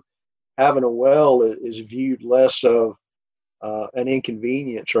 So having a well is viewed less of an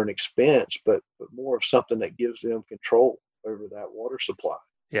inconvenience or an expense, but more of something that gives them control over that water supply.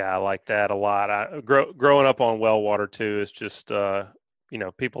 Yeah, I like that a lot. Growing up on well water, too, is just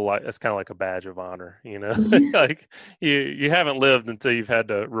people like, it's kind of like a badge of honor, like you haven't lived until you've had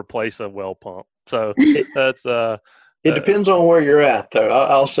to replace a well pump. So that's It depends on where you're at, though.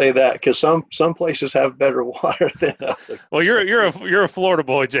 I'll say that, because some places have better water than others. Well, you're a Florida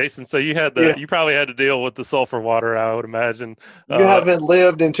boy, Jason. So you probably had to deal with the sulfur water, I would imagine. You haven't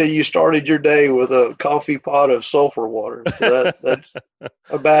lived until you started your day with a coffee pot of sulfur water. So that's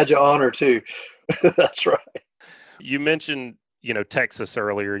a badge of honor too. That's right. You mentioned, Texas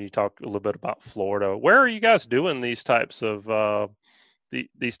earlier, and you talked a little bit about Florida. Where are you guys doing these types of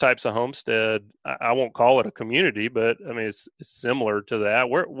these types of homestead? I won't call it a community, but I mean it's similar to that.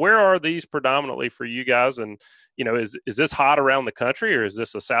 Where are these predominantly for you guys? And is this hot around the country, or is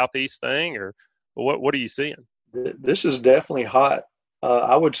this a Southeast thing, or what are you seeing? This is definitely hot.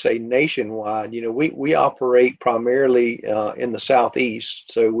 I would say nationwide. We operate primarily in the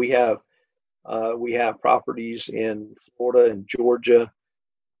Southeast, so we have properties in Florida and Georgia,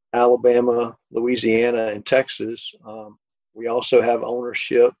 Alabama, Louisiana, and Texas. We also have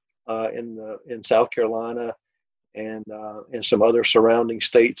ownership in South Carolina and in some other surrounding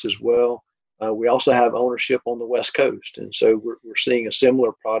states as well. We also have ownership on the West Coast, and so we're seeing a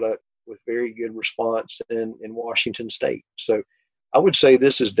similar product with very good response in Washington State. So I would say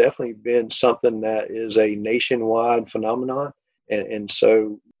this has definitely been something that is a nationwide phenomenon, and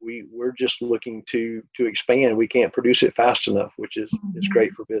so we're just looking to expand. We can't produce it fast enough, which is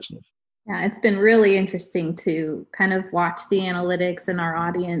great for business. Yeah, it's been really interesting to kind of watch the analytics in our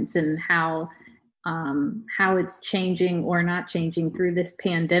audience and how it's changing or not changing through this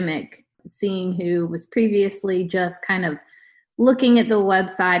pandemic, seeing who was previously just kind of looking at the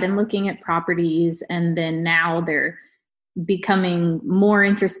website and looking at properties, and then now they're becoming more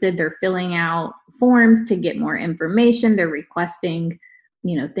interested. They're filling out forms to get more information. They're requesting,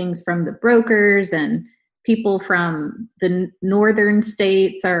 things from the brokers, and people from the northern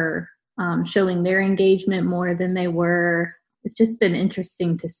states are showing their engagement more than they were. It's just been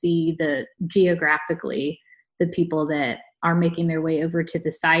interesting to see geographically the people that are making their way over to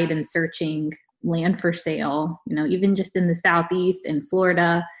the site and searching land for sale. Even just in the Southeast, in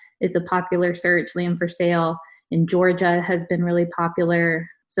Florida is a popular search, land for sale. In Georgia has been really popular.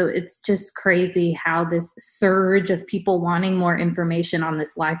 So it's just crazy how this surge of people wanting more information on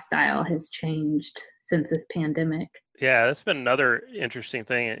this lifestyle has changed since this pandemic. Yeah, that's been another interesting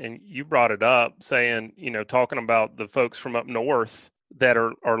thing. And you brought it up saying, talking about the folks from up north that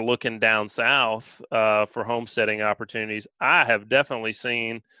are looking down south for homesteading opportunities. I have definitely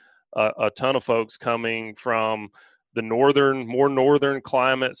seen a ton of folks coming from the more northern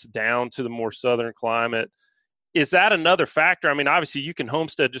climates down to the more southern climate. Is that another factor? I mean, obviously you can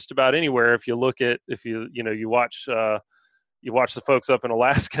homestead just about anywhere. If you watch the folks up in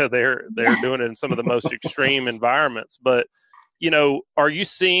Alaska, they're doing it in some of the most extreme environments. But, are you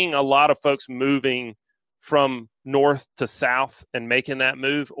seeing a lot of folks moving from north to south and making that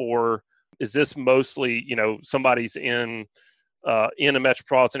move? Or is this mostly, somebody's in a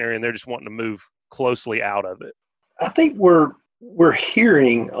metropolitan area and they're just wanting to move closely out of it? I think we're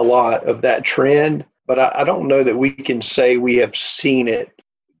hearing a lot of that trend, but I don't know that we can say we have seen it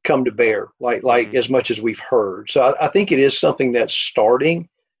come to bear like as much as we've heard. So I think it is something that's starting,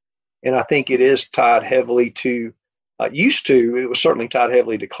 and I think it is tied heavily to it was certainly tied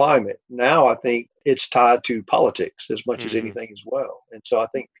heavily to climate. Now I think it's tied to politics as much as anything as well. And so I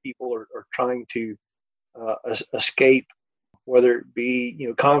think people are trying to escape, whether it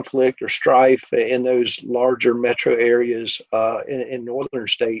be conflict or strife in those larger metro areas in northern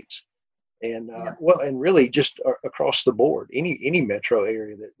states. And and really just across the board, any metro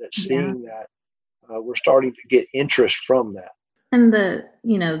area that's seeing that, we're starting to get interest from that. And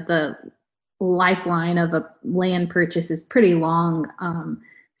the lifeline of a land purchase is pretty long.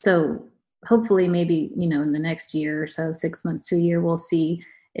 So hopefully maybe, in the next year or so, 6 months to a year, we'll see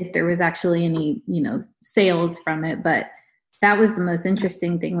if there was actually any, sales from it. But that was the most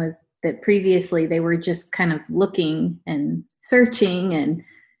interesting thing, was that previously they were just kind of looking and searching, and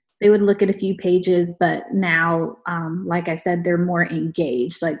they would look at a few pages, but now, like I said, they're more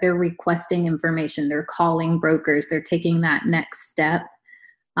engaged. Like, they're requesting information, they're calling brokers, they're taking that next step,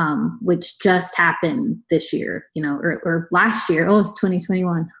 which just happened this year, or last year. Oh, it's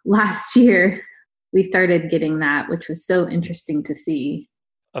 2021. Last year, we started getting that, which was so interesting to see.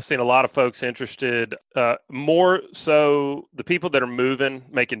 I've seen a lot of folks interested, more so the people that are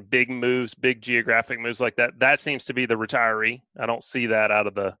making big moves, big geographic moves like that. That seems to be the retiree. I don't see that out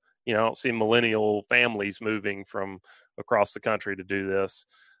of the, I don't see millennial families moving from across the country to do this.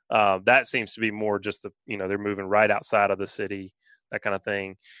 That seems to be more just they're moving right outside of the city, that kind of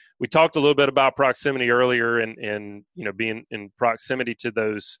thing. We talked a little bit about proximity earlier, and being in proximity to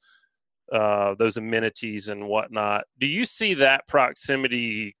those amenities and whatnot. Do you see that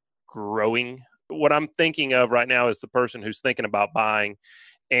proximity growing what I'm thinking of right now is the person who's thinking about buying,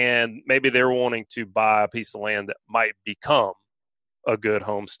 and maybe they're wanting to buy a piece of land that might become a good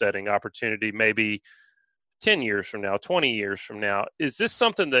homesteading opportunity, maybe 10 years from now, 20 years from now. Is this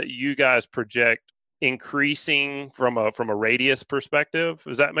something that you guys project increasing from a radius perspective?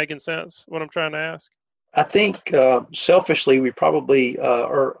 Is that making sense, what I'm trying to ask? I think selfishly, we probably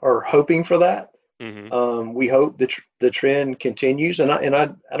are hoping for that. Mm-hmm. We hope the trend continues, and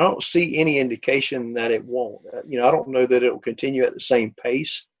I don't see any indication that it won't. I don't know that it will continue at the same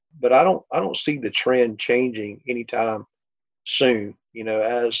pace, but I don't see the trend changing anytime soon.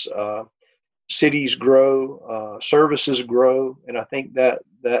 As cities grow, services grow, and I think that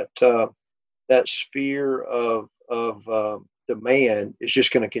sphere of demand is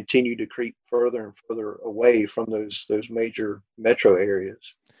just going to continue to creep further and further away from those major metro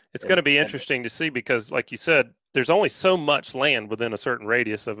areas. It's going to be interesting to see because, like you said, there's only so much land within a certain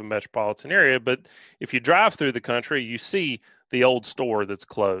radius of a metropolitan area. But if you drive through the country, you see the old store that's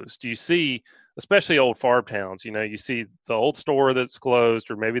closed. You see, especially old farm towns, you see the old store that's closed,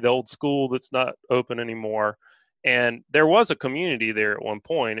 or maybe the old school that's not open anymore. And there was a community there at one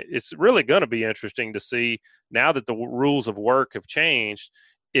point. It's really going to be interesting to see, now that the rules of work have changed,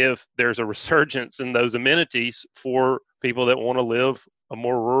 if there's a resurgence in those amenities for people that want to live a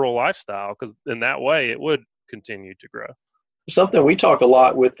more rural lifestyle, because in that way it would continue to grow. Something we talk a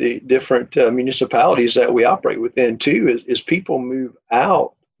lot with the different municipalities that we operate within too is people move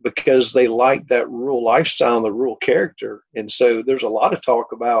out because they like that rural lifestyle and the rural character. And so there's a lot of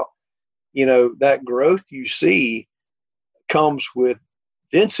talk about, that growth you see comes with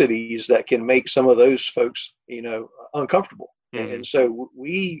densities that can make some of those folks, uncomfortable. Mm-hmm. And so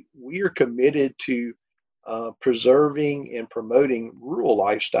we are committed to preserving and promoting rural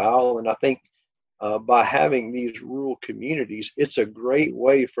lifestyle. And I think by having these rural communities, it's a great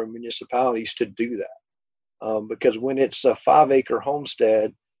way for municipalities to do that. Because when it's a 5-acre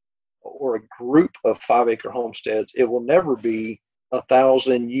homestead or a group of 5-acre homesteads, it will never be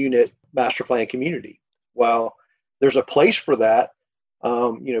 1,000-unit master plan community. While there's a place for that,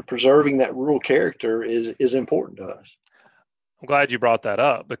 preserving that rural character is important to us. I'm glad you brought that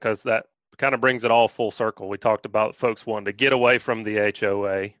up, because that kind of brings it all full circle. We talked about folks wanting to get away from the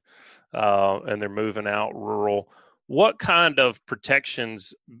HOA, and they're moving out rural. What kind of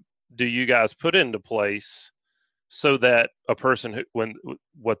protections do you guys put into place so that a person when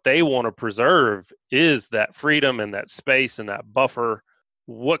what they want to preserve is that freedom and that space and that buffer?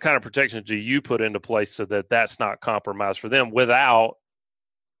 What kind of protections do you put into place so that that's not compromised for them without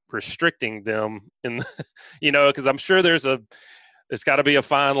restricting them because I'm sure it's got to be a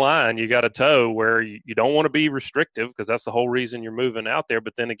fine line you got to toe where you don't want to be restrictive, because that's the whole reason you're moving out there.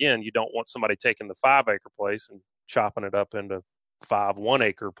 But then again, you don't want somebody taking the 5-acre place and chopping it up into 5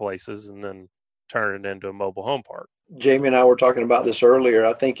 1-acre places and then turning it into a mobile home park. Jamie and I were talking about this earlier.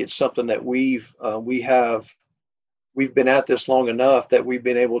 I think it's something that we've been at this long enough that we've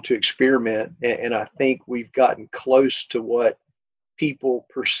been able to experiment, and I think we've gotten close to what people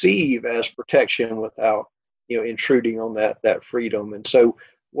perceive as protection without intruding on that freedom. And so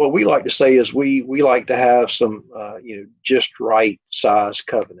what we like to say is we like to have some just right size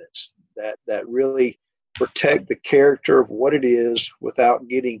covenants that really protect the character of what it is without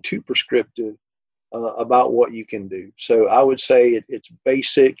getting too prescriptive about what you can do. So I would say it's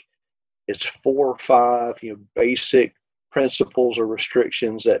basic. It's 4 or 5 basic principles or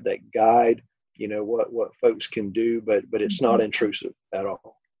restrictions that guide what folks can do, but it's not intrusive at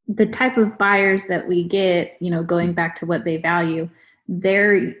all. The type of buyers that we get, going back to what they value,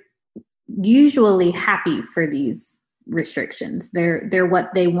 they're usually happy for these restrictions. They're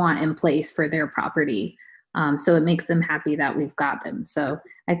what they want in place for their property. So it makes them happy that we've got them. So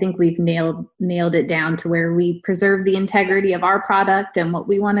I think we've nailed it down to where we preserve the integrity of our product and what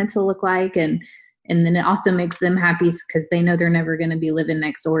we want it to look like. And then it also makes them happy because they know they're never going to be living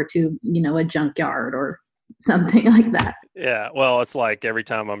next door to, a junkyard or something like that. Yeah. Well, it's like every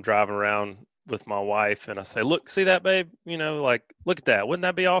time I'm driving around with my wife and I say, look, see that, babe? Look at that. Wouldn't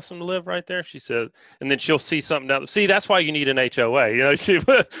that be awesome to live right there? She said, and then she'll see something down. See, that's why you need an HOA.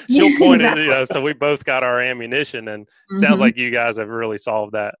 She'll point it, so we both got our ammunition, and it sounds like you guys have really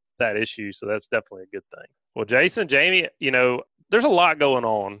solved that issue. So that's definitely a good thing. Well, Jason, Jamie, there's a lot going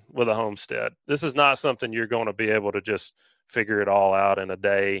on with a homestead. This is not something you're going to be able to just figure it all out in a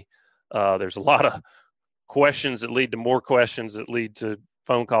day. There's a lot of questions that lead to more questions that lead to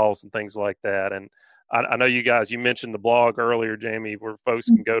phone calls and things like that. And I know you mentioned the blog earlier, Jamie, where folks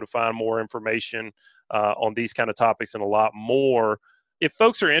can go to find more information on these kind of topics and a lot more. If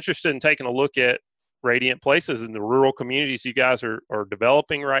folks are interested in taking a look at Radiant Places and the rural communities you guys are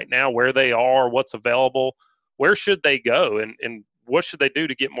developing right now, where they are, what's available, where should they go, and what should they do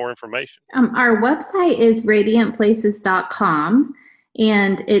to get more information? Our website is radiantplaces.com,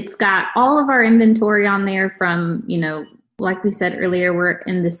 and it's got all of our inventory on there from, like we said earlier, we're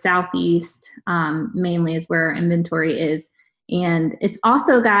in the Southeast, mainly is where our inventory is. And it's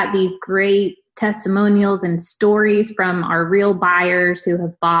also got these great testimonials and stories from our real buyers who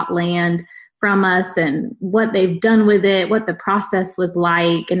have bought land from us and what they've done with it, what the process was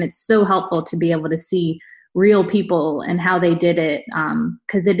like. And it's so helpful to be able to see real people and how they did it.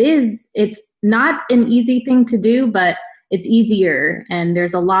 Because it's not an easy thing to do, but it's easier. And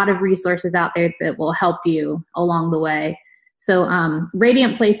there's a lot of resources out there that will help you along the way. So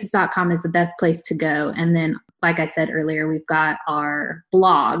radiantplaces.com is the best place to go. And then, like I said earlier, we've got our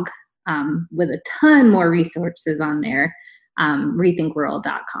blog with a ton more resources on there,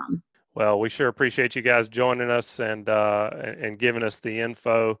 rethinkrural.com. Well, we sure appreciate you guys joining us and giving us the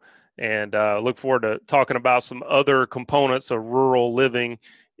info, and look forward to talking about some other components of rural living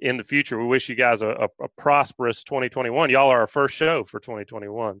in the future. We wish you guys a prosperous 2021. Y'all are our first show for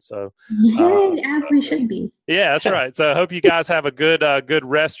 2021. So yay, as we should be. Yeah, that's right. So I hope you guys have a good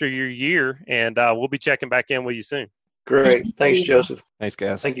rest of your year, and we'll be checking back in with you soon. Great. Thanks, Joseph. Thanks,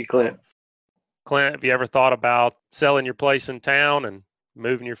 guys. Thank you, Clint. Clint, have you ever thought about selling your place in town and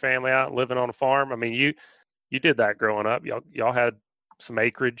moving your family out and living on a farm? I mean, you did that growing up. Y'all had some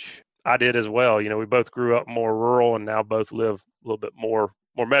acreage. I did as well. We both grew up more rural and now both live a little bit more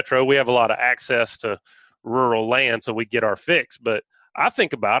metro. We have a lot of access to rural land, so we get our fix. But I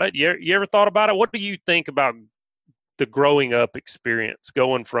think about it. You ever thought about it? What do you think about the growing up experience,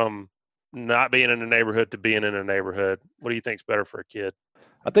 going from not being in a neighborhood to being in a neighborhood? What do you think is better for a kid?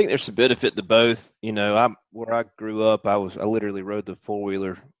 I think there's a benefit to both. Where I grew up, I literally rode the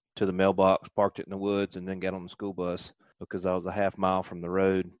 4-wheeler to the mailbox, parked it in the woods, and then got on the school bus because I was a half mile from the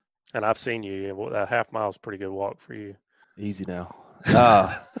road. And I've seen you. Well, that half mile is a pretty good walk for you. Easy now.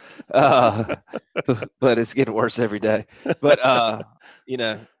 But it's getting worse every day. But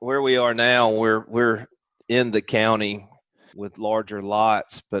where we are now, we're in the county with larger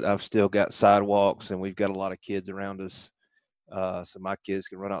lots, but I've still got sidewalks, and we've got a lot of kids around us. So my kids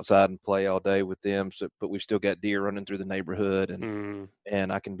can run outside and play all day with them. But we've still got deer running through the neighborhood,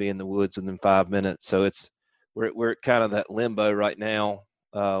 and I can be in the woods within 5 minutes. So we're at kind of that limbo right now,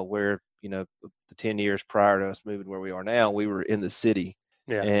 where the 10 years prior to us moving where we are now, we were in the city.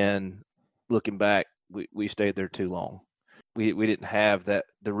 Yeah. And looking back, we stayed there too long. We didn't have the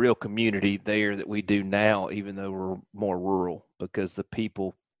real community there that we do now, even though we're more rural, because the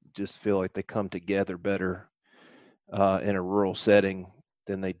people just feel like they come together better in a rural setting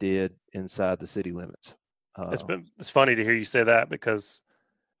than they did inside the city limits. It's funny to hear you say that, because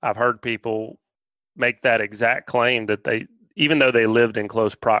I've heard people make that exact claim that even though they lived in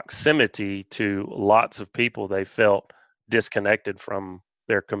close proximity to lots of people, they felt disconnected from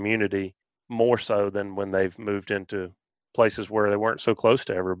their community more so than when they've moved into places where they weren't so close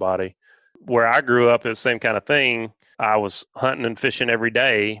to everybody. Where I grew up, it's the same kind of thing. I was hunting and fishing every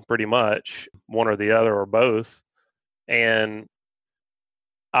day, pretty much, one or the other or both. And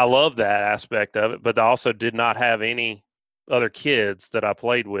I love that aspect of it, but I also did not have any other kids that I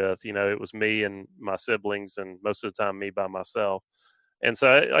played with. It was me and my siblings, and most of the time me by myself. And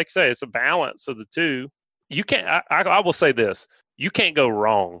so, like I say, it's a balance of the two. You can't, I will say this, you can't go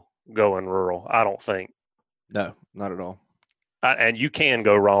wrong going rural, I don't think. No, not at all. And you can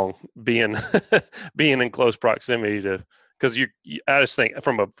go wrong being in close proximity to, because I just think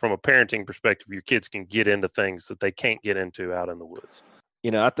from a parenting perspective, your kids can get into things that they can't get into out in the woods.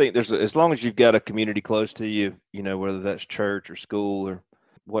 I think as long as you've got a community close to you, whether that's church or school or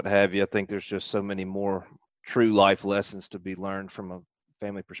what have you, I think there's just so many more true life lessons to be learned from a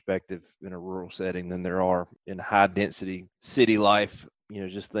family perspective in a rural setting than there are in high density city life.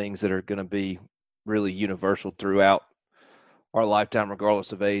 Just things that are going to be really universal throughout our lifetime,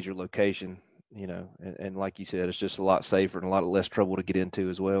 regardless of age or location. And like you said, it's just a lot safer and a lot less trouble to get into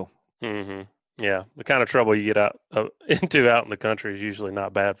as well. Mm-hmm. Yeah, the kind of trouble you get into out in the country is usually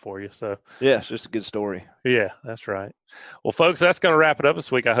not bad for you. So yeah, it's just a good story. Yeah, that's right. Well, folks, that's going to wrap it up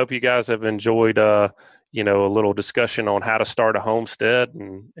this week. I hope you guys have enjoyed, a little discussion on how to start a homestead,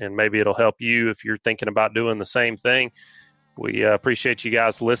 and maybe it'll help you if you're thinking about doing the same thing. We appreciate you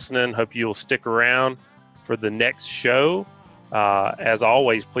guys listening. Hope you'll stick around for the next show. As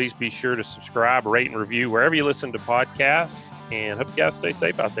always, please be sure to subscribe, rate, and review wherever you listen to podcasts, and hope you guys stay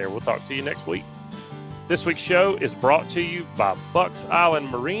safe out there. We'll talk to you next week. This week's show is brought to you by Bucks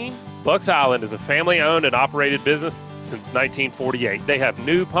Island Marine. Bucks Island is a family-owned and operated business since 1948. They have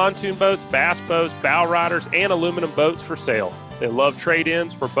new pontoon boats, bass boats, bow riders, and aluminum boats for sale. They love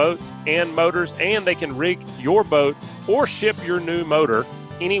trade-ins for boats and motors, and they can rig your boat or ship your new motor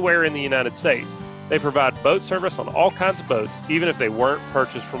anywhere in the United States. They provide boat service on all kinds of boats, even if they weren't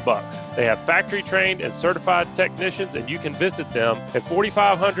purchased from Bucks. They have factory-trained and certified technicians, and you can visit them at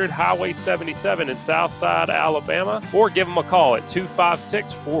 4500 Highway 77 in Southside, Alabama, or give them a call at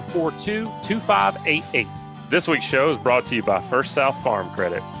 256-442-2588. This week's show is brought to you by First South Farm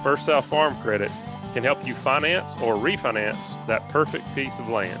Credit. First South Farm Credit can help you finance or refinance that perfect piece of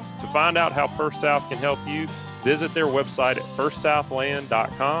land. To find out how First South can help you, visit their website at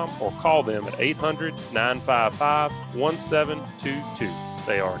firstsouthland.com or call them at 800-955-1722.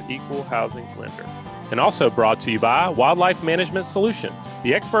 They are an equal housing lender. And also brought to you by Wildlife Management Solutions.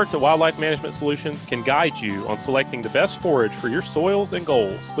 The experts at Wildlife Management Solutions can guide you on selecting the best forage for your soils and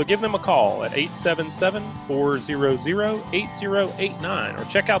goals. So give them a call at 877-400-8089 or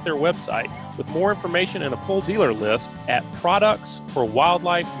check out their website with more information and a full dealer list at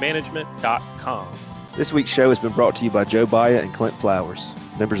productsforwildlifemanagement.com. This week's show has been brought to you by Joe Baya and Clint Flowers,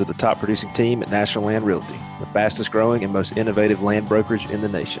 members of the top producing team at National Land Realty, the fastest growing and most innovative land brokerage in the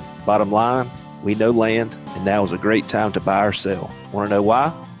nation. Bottom line, we know land, and now is a great time to buy or sell. Want to know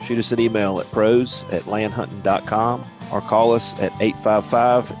why? Shoot us an email at pros@landhunting.com or call us at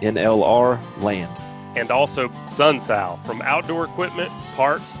 855-NLR-LAND. And also SunSouth. From outdoor equipment,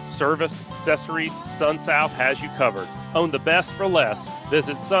 parts, service, accessories, SunSouth has you covered. Own the best for less.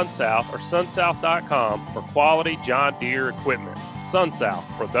 Visit SunSouth or sunsouth.com for quality John Deere equipment. SunSouth,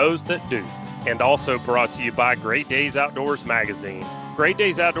 for those that do. And also brought to you by Great Days Outdoors Magazine. Great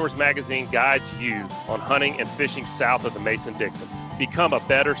Days Outdoors Magazine guides you on hunting and fishing south of the Mason-Dixon. Become a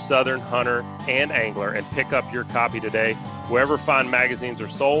better southern hunter and angler and pick up your copy today, wherever fine magazines are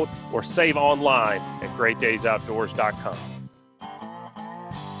sold, or save online at greatdaysoutdoors.com.